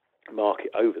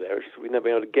market over there. It's just we've never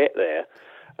been able to get there.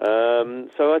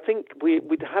 So I think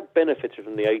we'd have benefited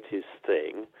from the 80s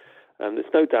thing.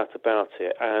 There's no doubt about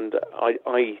it. And I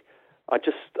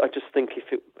just think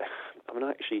if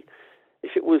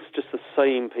it was just the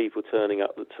same people turning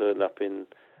up that turned up in...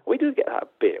 We do get that a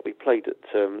bit. We played at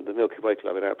the Milky Way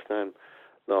Club in Amsterdam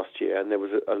last year, and there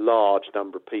was a large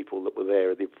number of people that were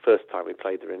there the first time we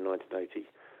played there in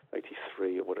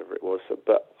 1983 or whatever it was. So,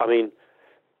 but, I mean,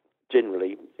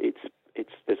 generally,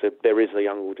 there is a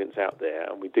young audience out there,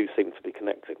 and we do seem to be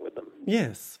connecting with them.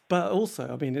 Yes, but also,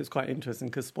 I mean, it's quite interesting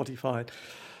because Spotify...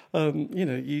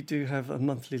 you do have a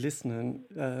monthly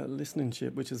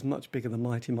listenership, which is much bigger than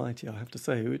Mighty Mighty, I have to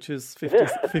say, which is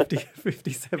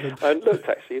 57. And looked,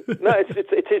 actually, no,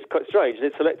 it is quite strange. And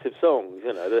it's selective songs,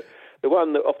 The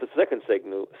one that off the second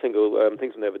single,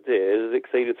 Things We Never Did, has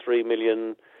exceeded 3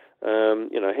 million,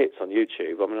 hits on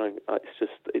YouTube. I mean,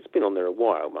 it's been on there a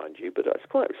while, mind you, but it's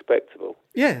quite respectable.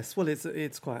 Yes, well,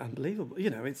 it's quite unbelievable.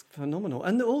 It's phenomenal.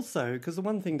 And also, because the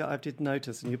one thing that I did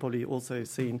notice, and you've probably also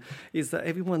seen, is that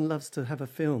everyone loves to have a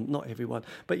film. Not everyone,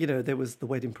 but, there was The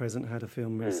Wedding Present had a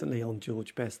film recently on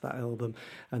George Best, that album.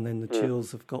 And then the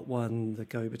Chills have got one, the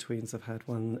Go-Betweens have had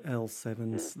one,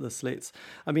 L7's, the Slits.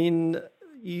 I mean,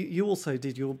 you also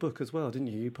did your book as well, didn't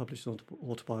you? You published an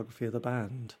autobiography of the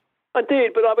band. I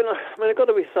did, but I mean, I've got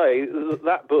to say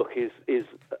that book is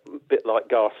a bit like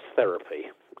Garth's therapy.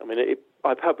 I mean,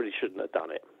 I probably shouldn't have done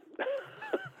it.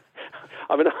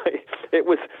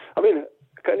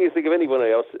 Can you think of anyone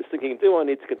else that's thinking, do I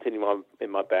need to continue in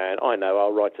my band? I know,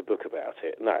 I'll write a book about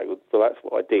it. No, well, that's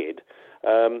what I did.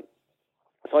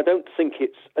 So I don't think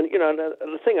it's, and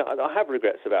the thing I have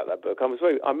regrets about that book. I'm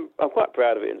quite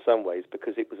proud of it in some ways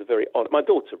because it was my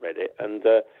daughter read it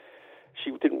and. She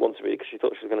didn't want to read it because she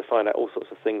thought she was going to find out all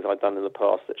sorts of things I'd done in the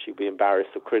past that she'd be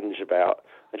embarrassed or cringe about.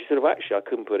 And she said, well, actually, I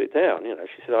couldn't put it down.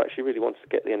 She said, I actually really wanted to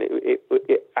get the end.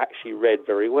 It actually read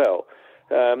very well.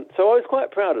 So I was quite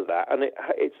proud of that. And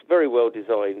it's very well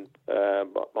designed by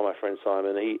my friend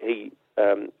Simon. He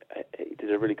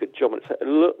did a really good job. And it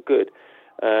looked good.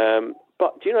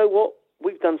 But do you know what?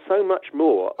 We've done so much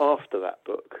more after that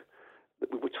book.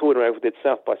 We were touring around. We did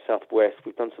South by Southwest.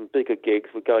 We've done some bigger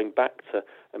gigs. We're going back to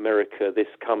America this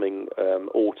coming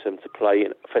autumn to play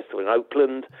in a festival in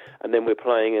Oakland, and then we're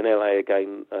playing in LA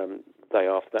again day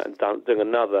after that, and doing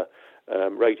another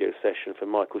radio session for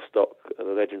Michael Stock, the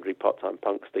legendary part-time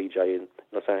punks DJ in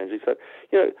Los Angeles. So,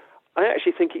 I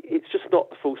actually think it's just not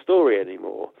the full story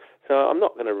anymore. So I'm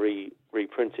not going to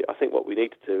reprint it. I think what we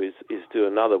need to do is do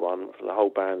another one for the whole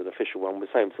band, an official one with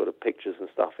the same sort of pictures and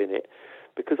stuff in it.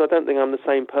 Because I don't think I'm the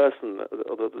same person,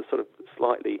 or the sort of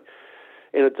slightly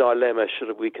in a dilemma, should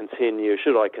I continue,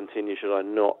 should I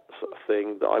not, sort of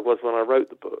thing, that I was when I wrote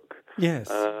the book.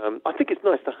 Yes. I think it's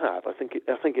nice to have. I think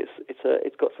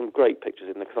it's got some great pictures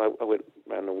in there, because I went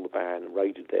around all the band and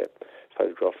raided their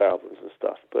photograph albums and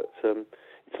stuff, but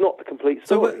it's not the complete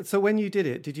story. So when you did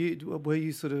it, were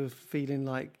you sort of feeling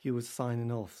like you were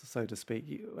signing off, so to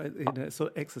speak,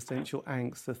 sort of existential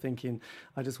angst of thinking,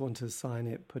 I just want to sign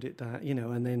it, put it down,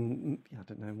 and then I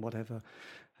don't know, whatever.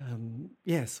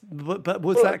 Yes, but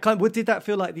was that did that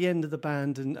feel like the end of the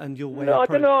band and your way? No, I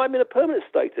don't know. I'm in a permanent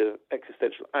state of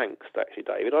existential angst, actually,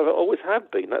 David. I always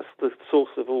have been. That's the source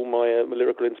of all my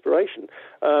lyrical inspiration.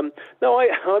 No,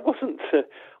 I wasn't.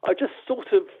 I just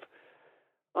sort of.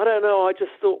 I don't know. I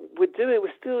just thought we're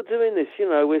still doing this.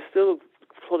 We're still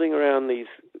plodding around these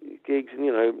gigs,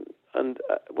 and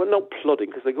we're not plodding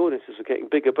because the audiences are getting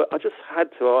bigger. But I just had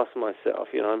to ask myself,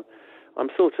 I'm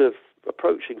sort of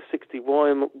approaching 60. Why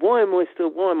am I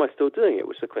still doing it?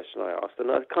 Was the question I asked,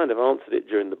 and I kind of answered it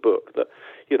during the book that,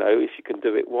 if you can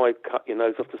do it, why cut your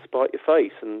nose off to spite your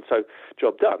face? And so,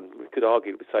 job done. We could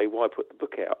argue, say, why put the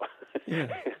book out? Yeah.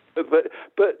 but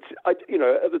I,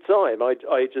 at the time,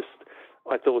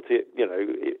 I thought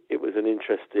it was an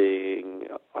interesting.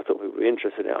 I thought people were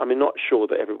interested in it. I'm not sure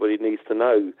that everybody needs to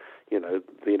know,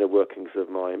 the inner workings of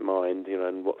my mind,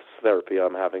 and what therapy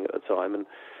I'm having at the time, and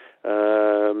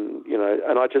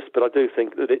but I do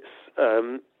think that it's,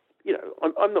 I'm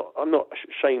not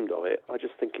ashamed of it. I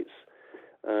just think it's,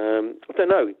 I don't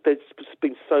know. There's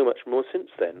been so much more since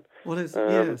then. Well,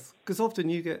 yes, because often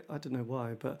you get, I don't know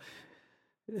why, but.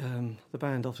 The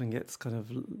band often gets kind of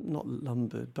not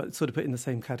lumbered, but sort of put in the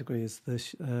same category as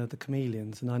the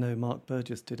Chameleons. And I know Mark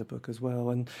Burgess did a book as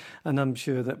well, and I'm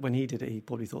sure that when he did it, he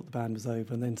probably thought the band was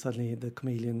over, and then suddenly the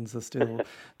Chameleons are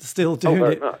still doing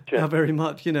it very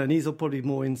much, And he's probably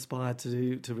more inspired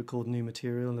to record new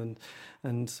material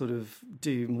and sort of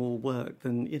do more work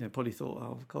than probably thought,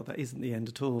 oh God, that isn't the end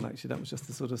at all. Actually, that was just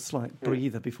a sort of slight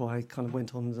breather before I kind of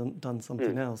went on and done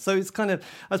something else. So it's kind of,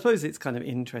 I suppose it's kind of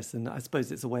interesting. I suppose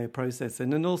it's a way of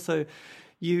processing, and also,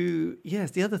 Yes,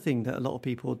 the other thing that a lot of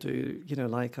people do,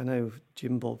 like I know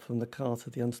Jim Bob from the Carter,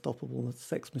 the Unstoppable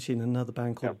Sex Machine, another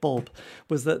band called Bob,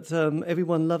 was that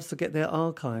everyone loves to get their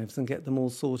archives and get them all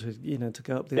sorted, to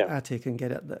go up the attic and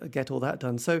get all that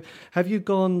done. So have you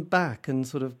gone back and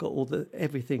sort of got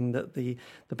everything that the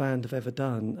band have ever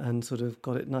done and sort of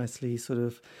got it nicely sort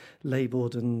of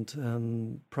labelled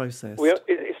and processed? Well,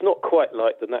 it's not quite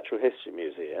like the Natural History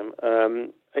Museum.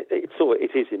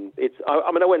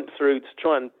 I went through to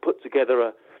try and put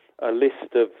together a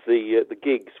list of the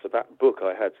gigs for that book.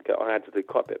 I had to do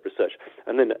quite a bit of research,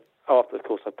 and then after, of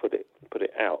course, I put it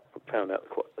out. I found out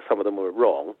some of them were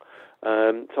wrong.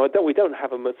 So we don't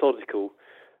have a methodical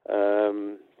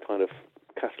kind of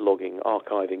cataloguing,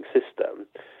 archiving system.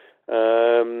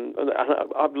 And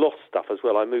I've lost stuff as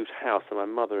well. I moved house,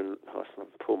 and my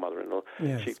poor mother-in-law,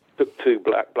 she took two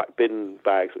black bin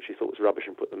bags, which she thought was rubbish,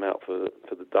 and put them out for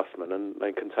the dustman, and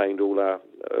they contained all our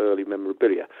early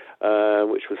memorabilia,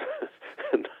 which was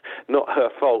not her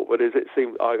fault, but it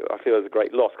seemed I feel it was a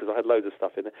great loss because I had loads of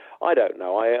stuff in there. I don't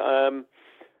know.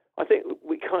 I think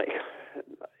we can't.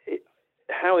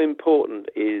 How important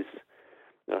is?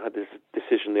 I had this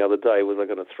decision the other day: was I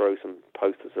going to throw some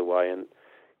posters away? And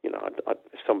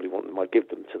if somebody wanted them, I'd give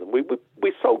them to them. We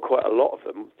sold quite a lot of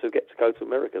them to get to go to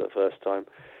America the first time.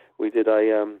 We did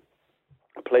a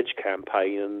pledge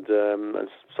campaign and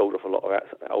sold off a lot of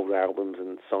old albums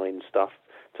and signed stuff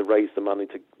to raise the money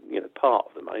to part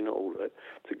of the money, not all of it,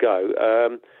 to go.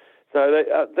 So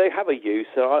they have a use.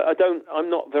 So I'm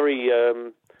not very.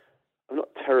 I'm not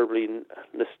terribly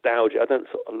nostalgic. I don't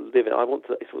sort of live in. I want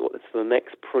to. It's the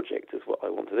next project is what I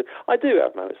want to do. I do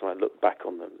have moments when I look back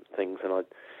on them things, and I've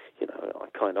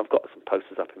got some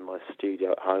posters up in my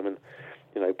studio at home, and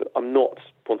but I'm not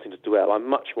wanting to dwell. I'm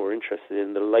much more interested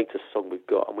in the latest song we've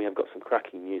got, and we have got some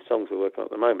cracking new songs we're working on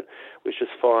at the moment, which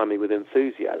just fire me with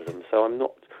enthusiasm. So I'm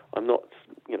not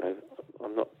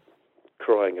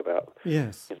crying about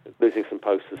losing some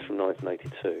posters from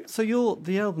 1982. So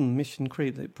the album Mission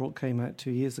Creep that came out 2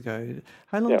 years ago,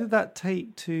 how long did that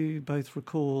take to both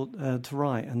record, to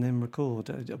write and then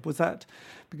record? Was that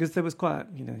because there was quite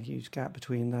a huge gap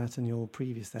between that and your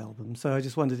previous album? So I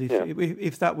just wondered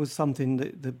if that was something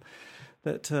that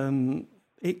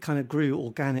it kind of grew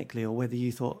organically, or whether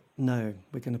you thought, no,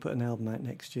 we're going to put an album out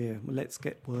next year. Well, let's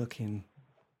get working.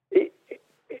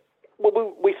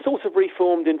 We sort of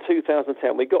reformed in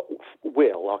 2010. We got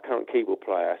Will, our current keyboard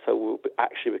player, so we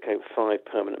actually became 5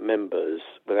 permanent members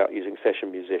without using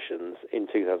session musicians in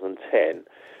 2010.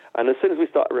 And as soon as we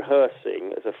started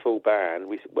rehearsing as a full band,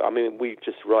 we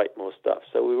just write more stuff.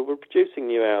 So we were producing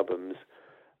new albums,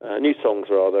 new songs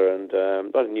rather, and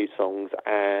new songs,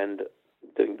 and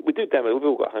we do demos. We've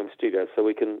all got home studios, so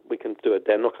we can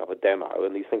knock up a demo,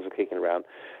 and these things were kicking around,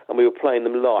 and we were playing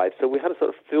them live. So we had a sort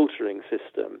of filtering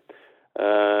system.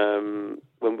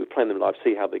 When we were playing them live,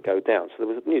 see how they go down. So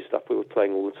there was new stuff we were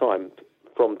playing all the time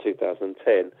from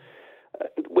 2010.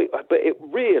 But it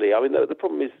really, the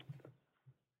problem is,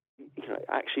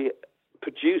 actually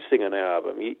producing an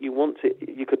album. You want it.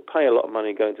 You could pay a lot of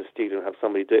money going to the studio and have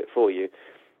somebody do it for you.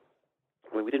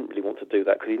 We didn't really want to do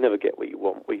that because you never get what you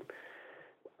want. We'd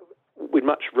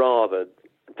much rather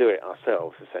do it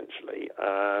ourselves, essentially.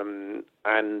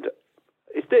 And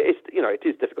it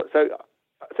is difficult. So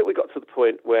I think we got to the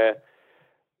point where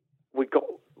we got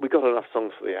enough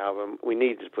songs for the album. We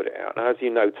needed to put it out. Now, as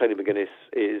you know, Tony McGuinness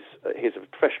he's a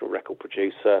professional record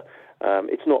producer.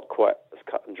 It's not quite as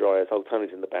cut and dry as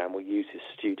Tony's in the band. We use his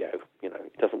studio.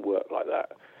 It doesn't work like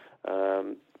that.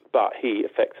 But he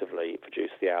effectively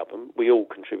produced the album. We all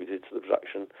contributed to the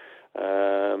production,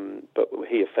 but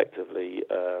he effectively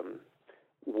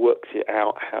works it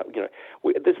out. How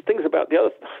there's things about the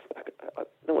other. I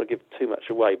don't want to give too much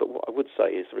away, but what I would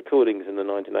say is the recordings in the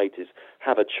 1980s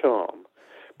have a charm,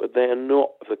 but they're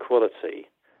not of the quality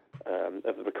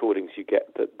of the recordings you get.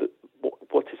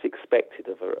 What is expected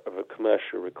of a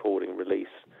commercial recording release,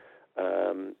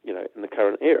 in the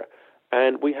current era.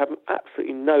 And we have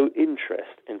absolutely no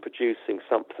interest in producing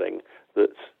something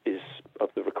that is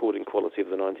of the recording quality of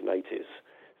the 1980s.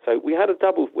 So we had a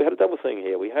double thing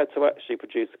here. We had to actually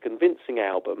produce a convincing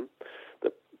album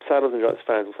that Sound of the Giants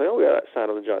fans will say, "Oh yeah, that's Sound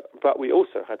of the Giants." But we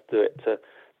also had to do it to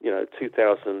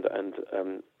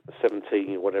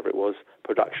 2017 or whatever it was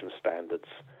production standards.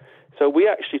 So we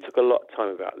actually took a lot of time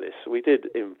about this. We did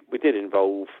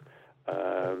involve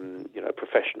a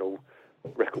professional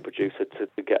record producer to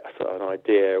get an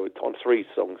idea on 3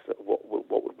 songs that what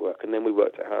would work, and then we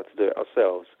worked out how to do it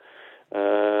ourselves.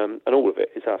 And all of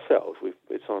it is ourselves.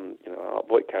 It's on our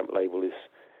Voigtkamp label is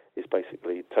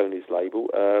basically Tony's label,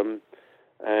 and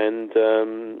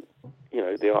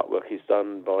the artwork is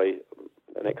done by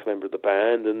an ex-member of the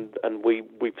band, and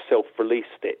we've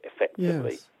self-released it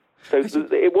effectively. Yes. So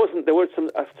it wasn't. There were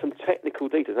some technical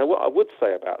details. Now, what I would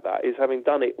say about that is, having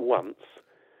done it once,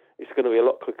 it's going to be a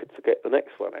lot quicker to get the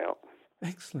next one out.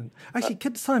 Excellent. Actually,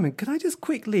 Simon, could I just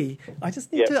quickly... I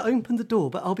just need to open the door,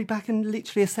 but I'll be back in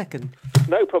literally a second.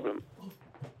 No problem.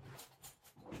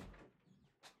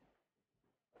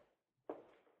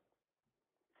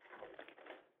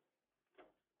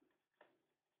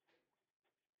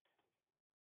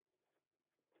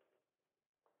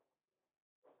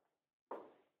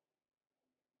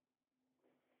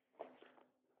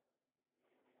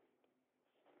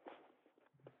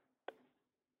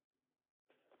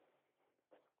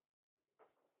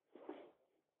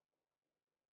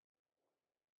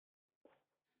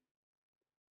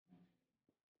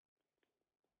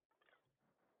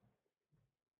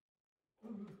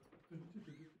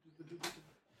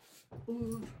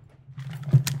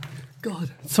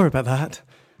 God, sorry about that.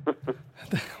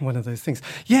 One of those things.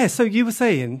 Yeah, so you were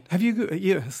saying,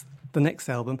 yes, the next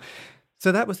album.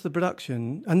 So that was the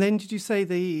production. And then did you say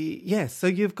so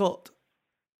you've got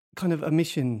kind of a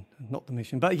mission, not the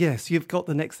mission, but yes, you've got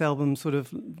the next album sort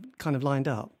of kind of lined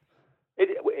up.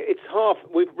 It's half,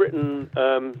 we've written,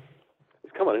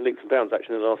 it's come on in leaps and bounds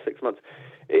actually in the last 6 months.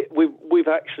 We've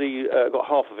actually got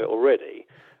half of it already.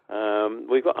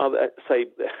 We've got other, say,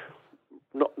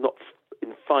 not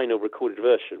in final recorded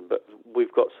version, but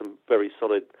we've got some very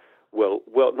solid, well,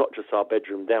 not just our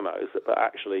bedroom demos, but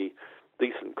actually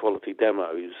decent quality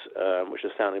demos, which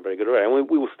are sounding very good already. And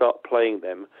we will start playing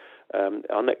them.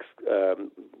 Our next,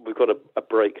 we've got a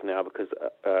break now because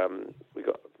we've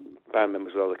got band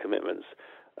members with other commitments.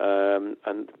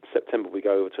 And September we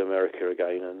go over to America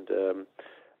again,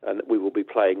 and we will be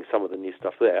playing some of the new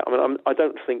stuff there. I mean, I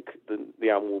don't think the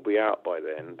album will be out by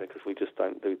then because we just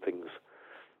don't do things.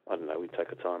 I don't know. We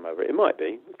take a time over it. It might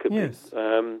be. It could be.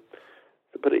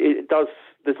 But it does.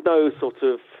 There's no sort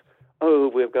of,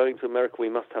 we're going to America, we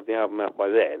must have the album out by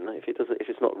then. If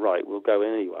it's not right, we'll go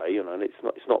anyway. You know, and it's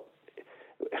not.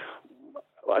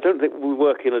 I don't think we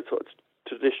work in a sort of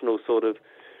traditional sort of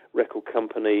record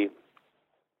company,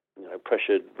 you know,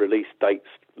 pressured release dates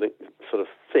sort of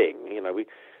thing. You know,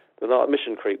 the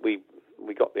Mission Creep, we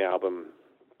got the album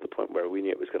to the point where we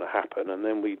knew it was going to happen, and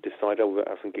then we decided we'll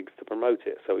have some gigs to promote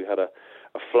it. So we had a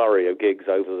flurry of gigs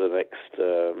over the next,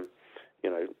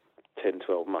 10,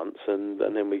 12 months, and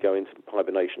then we go into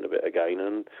hibernation a bit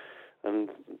again, and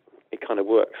it kind of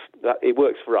works. It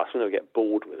works for us. We never get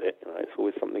bored with it. You know, it's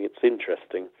always something that's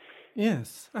interesting.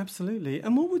 Yes, absolutely.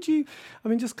 And what would you, I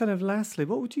mean, just kind of lastly,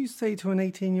 what would you say to an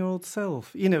 18-year-old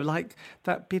self? You know, like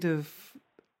that bit of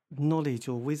knowledge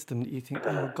or wisdom that you think,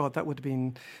 oh God, that would have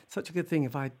been such a good thing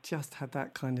if I just had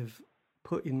that kind of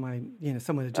put in my,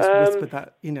 someone had just whispered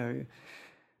that,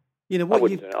 what I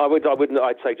wouldn't.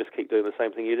 I'd say just keep doing the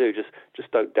same thing you do.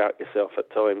 Just don't doubt yourself at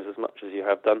times as much as you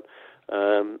have done.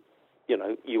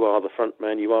 You are the front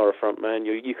man. You are a front man.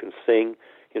 You can sing.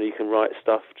 You can write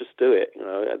stuff. Just do it.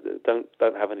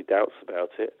 Don't have any doubts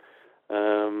about it.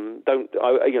 I'd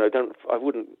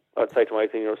say to my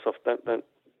 18-year-old self, don't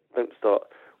start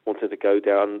wanting to go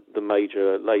down the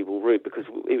major label route because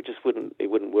it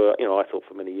wouldn't work. I thought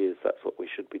for many years that's what we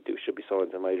should be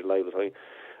signed to major labels.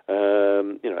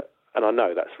 And I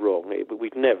know that's wrong.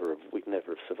 We'd never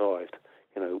have survived.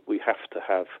 We have to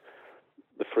have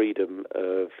the freedom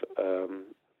of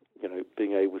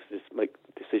being able to just make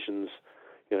decisions.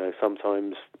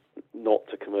 Sometimes not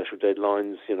to commercial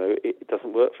deadlines. It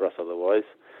doesn't work for us otherwise.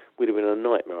 We'd have been a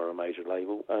nightmare on a major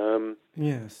label.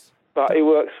 Yes. But it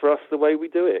works for us the way we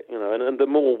do it, and the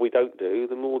more we don't do,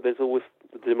 the more there's always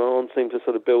the demand seems to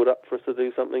sort of build up for us to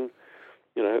do something,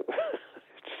 I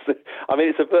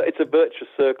mean, it's a virtuous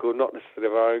circle, not necessarily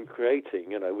of our own creating.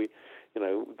 The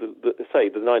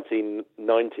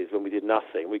 1990s when we did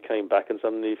nothing, we came back and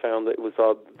suddenly found that it was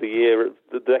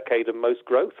the decade of most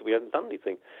growth. We hadn't done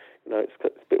anything. It's a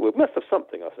bit weird. We must have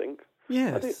something, I think.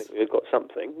 Yes. I do think we've got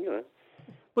something,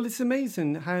 Well, it's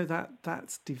amazing how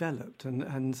that's developed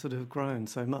and sort of grown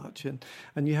so much, and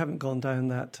you haven't gone down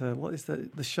that what is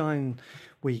the Shine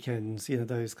weekends,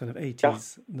 those kind of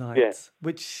 80s nights,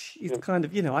 which is kind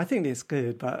of I think it's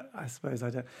good, but I suppose I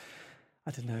don't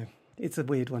know. It's a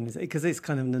weird one, is it? Because it's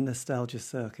kind of the nostalgia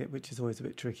circuit, which is always a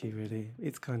bit tricky, really.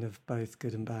 It's kind of both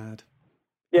good and bad.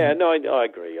 Yeah, no, I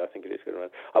agree. I think it is good and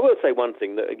bad. I will say one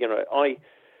thing that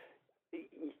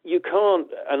you can't,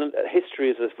 and history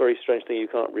is a very strange thing, you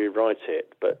can't rewrite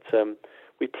it, but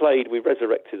we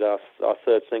resurrected our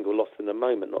third single, Lost in the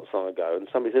Moment, not so long ago, and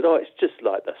somebody said, it's just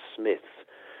like the Smiths.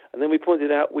 And then we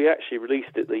pointed out we actually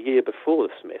released it the year before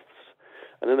the Smiths,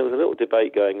 And then there was a little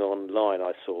debate going on online.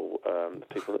 I saw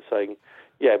people that saying,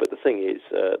 yeah, but the thing is,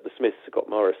 the Smiths have got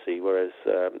Morrissey, whereas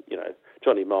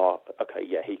Johnny Marr, okay,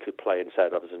 yeah, he could play in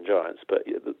Sad Lovers and Giants, but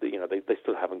they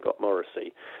still haven't got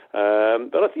Morrissey.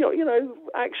 But I think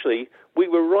actually we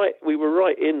were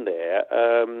right in there.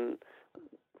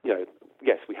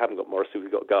 Yes, we haven't got Morrissey,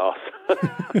 we've got Garth.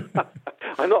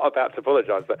 I'm not about to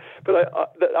apologise, but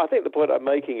I think the point I'm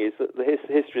making is that the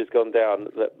history has gone down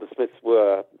that the Smiths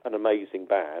were an amazing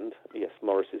band. Yes,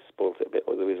 Morrissey spoiled it a bit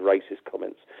with his racist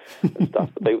comments and stuff,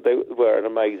 but they were an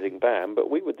amazing band. But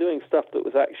we were doing stuff that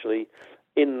was actually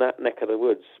in that neck of the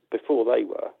woods before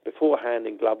Hand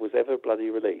in Glove was ever bloody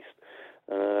released.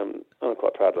 I'm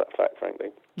quite proud of that fact, frankly.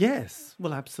 Yes,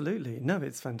 well, absolutely. No,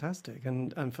 it's fantastic.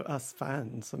 And for us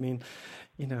fans, I mean,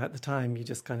 at the time you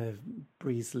just kind of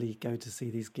breezily go to see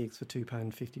these gigs for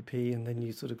 £2.50p, and then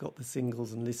you sort of got the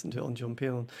singles and listened to it on John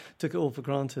Peel and took it all for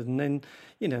granted. And then,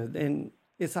 then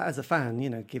it's as a fan,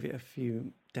 give it a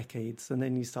few decades, and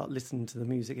then you start listening to the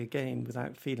music again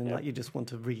without feeling like you just want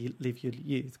to relive your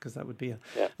youth, because that would be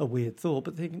a weird thought.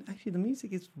 But thinking, actually, the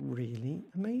music is really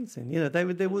amazing.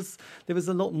 There was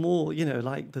a lot more,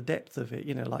 like the depth of it.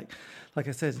 Like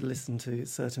I said, listen to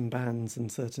certain bands and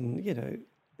certain,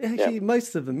 Actually,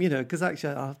 most of them, because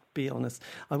actually, I'll be honest,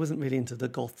 I wasn't really into the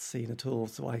goth scene at all,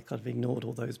 so I kind of ignored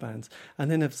all those bands.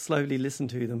 And then I've slowly listened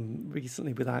to them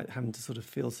recently without having to sort of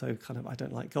feel so kind of, I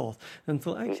don't like goth, and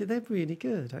thought, actually, they're really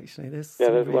good, actually. There's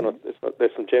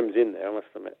some gems in there, I must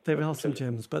admit. There are some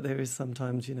gems, but there is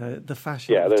sometimes, the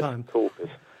fashion of the time. Corpus.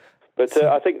 But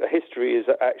I think the history is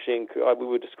actually, we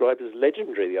were described as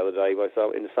legendary the other day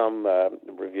in some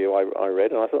review I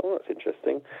read, and I thought, that's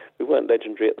interesting. We weren't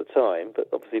legendary at the time, but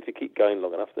obviously if you keep going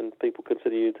long enough, then people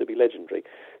consider you to be legendary.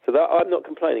 So I'm not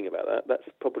complaining about that. That's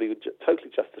probably totally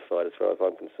justified as far as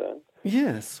I'm concerned.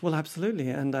 Yes, well, absolutely.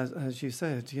 And as you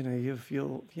said,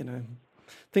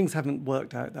 things haven't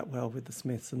worked out that well with the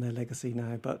Smiths and their legacy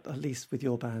now, but at least with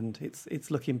your band,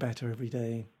 it's looking better every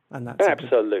day. And that's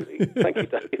absolutely. Thank you,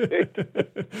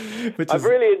 David. I've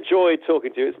really enjoyed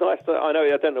talking to you. It's nice to, I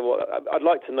don't know what, I'd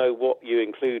like to know what you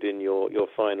include in your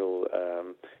final,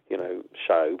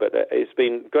 show, but it's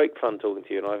been great fun talking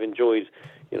to you, and I've enjoyed,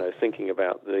 thinking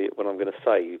about what I'm going to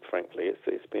say, frankly.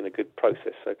 It's been a good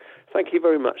process. So thank you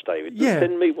very much, David. Yeah.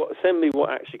 Send me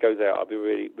what actually goes out. I'll be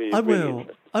really, really, I really will.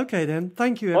 interested. Okay, then.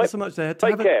 Thank you ever so much there.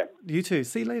 Take care. You too.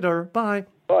 See you later. Bye.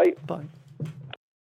 Bye. Bye.